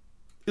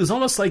was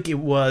almost like it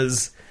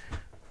was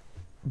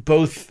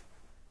both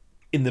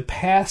in the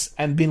past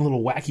and being a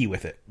little wacky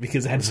with it,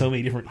 because it had so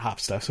many different hop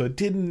stuff. So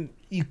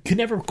you could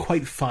never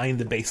quite find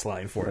the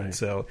baseline for it.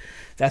 So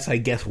that's, I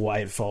guess, why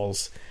it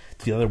falls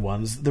to the other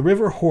ones. The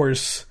River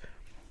Horse,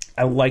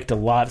 I liked a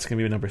lot. It's going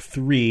to be number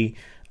 3.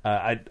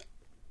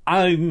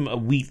 I'm a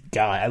wheat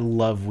guy. I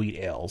love wheat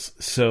ales.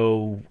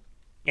 So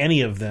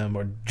any of them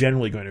are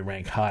generally going to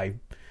rank high.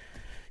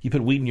 You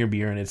put wheat in your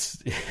beer, and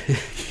it's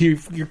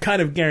you're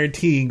kind of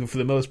guaranteeing, for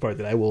the most part,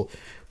 that I will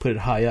put it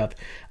high up.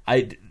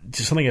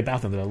 Just something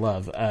about them that I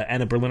love,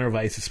 and a Berliner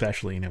Weiss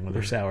especially, when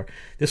they're sour.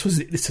 This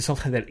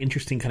also had that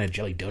interesting kind of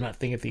jelly donut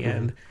thing at the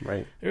end.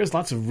 Right. There was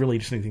lots of really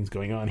interesting things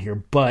going on here,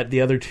 but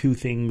the other 2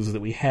 things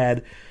that we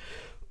had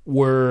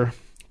were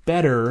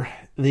better.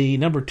 The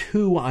number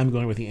 2, I'm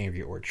going with the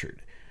Angry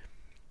Orchard,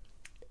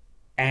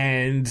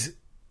 and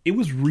it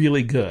was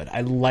really good.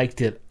 I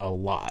liked it a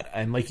lot,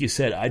 and like you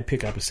said, I'd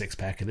pick up a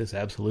 6-pack of this.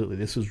 Absolutely,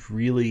 this was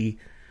really,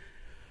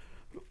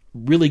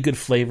 really good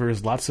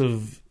flavors. Lots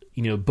of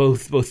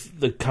both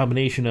the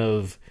combination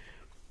of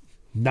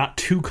not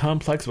too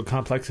complex, but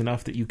complex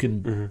enough that you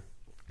can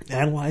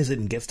analyze it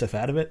and get stuff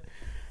out of it,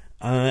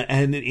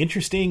 and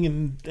interesting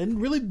and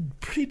really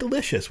pretty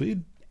delicious. We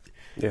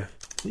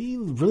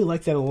really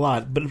like that a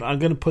lot. But I'm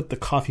going to put the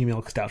Coffee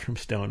Milk Stout from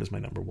Stone as my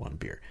number 1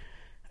 beer.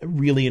 I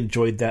really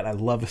enjoyed that. I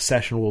love a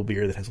sessionable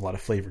beer that has a lot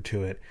of flavor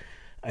to it.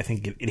 I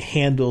think it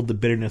handled the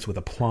bitterness with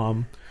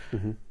aplomb.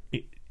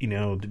 We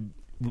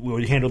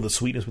handled the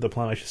sweetness with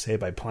aplomb, I should say,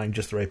 by applying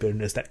just the right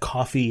bitterness. That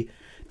coffee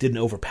didn't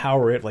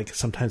overpower it like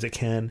sometimes it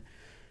can.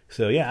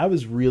 So, yeah, I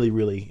was really,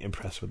 really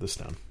impressed with the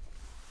Stone.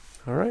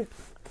 All right.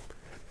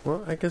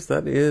 Well, I guess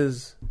that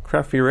is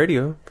Craft Beer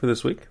Radio for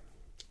this week.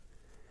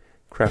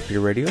 Craft Beer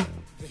Radio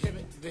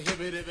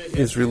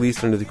is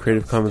released under the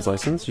Creative Commons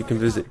license. You can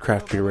visit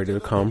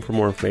craftbeerradio.com for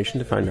more information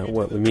to find out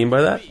what we mean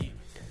by that.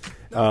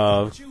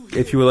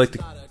 If you would like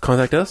to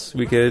contact us,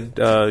 you could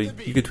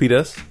tweet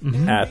us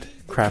at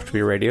Craft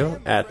Beer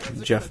Radio, at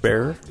Jeff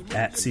Bear,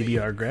 at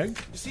CBR Greg.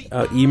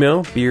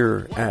 Email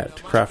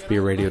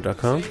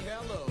beer@craftbeerradio.com.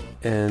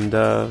 And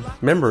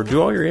remember,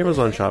 do all your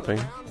Amazon shopping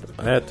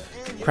at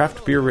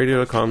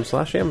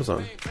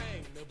craftbeerradio.com/Amazon.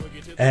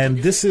 And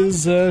this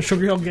is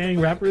Sugar Hill Gang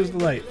Rapper's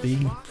Delight, the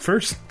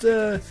first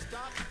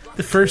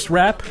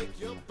rap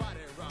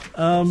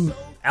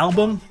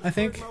album, I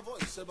think.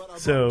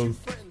 So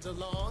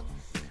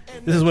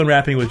this is when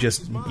rapping was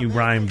just you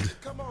rhymed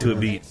to a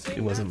beat.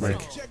 It wasn't like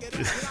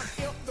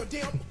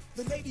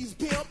the ladies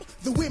pimp,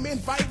 the women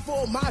fight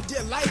for my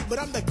delight, but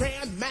I'm the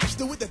grand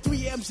master with the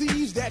 3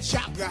 MCs that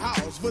shop the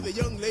house for the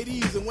young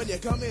ladies. And when you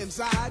come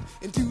inside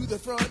into the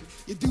front,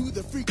 you do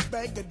the freak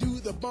spank or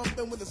do the bump.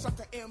 And when the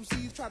sucker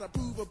MCs try to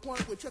prove a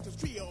point with Trent's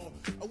trio,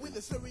 or when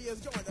the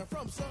serious joiner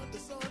from sun to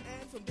sun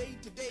and from day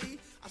to day,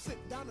 I sit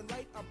down and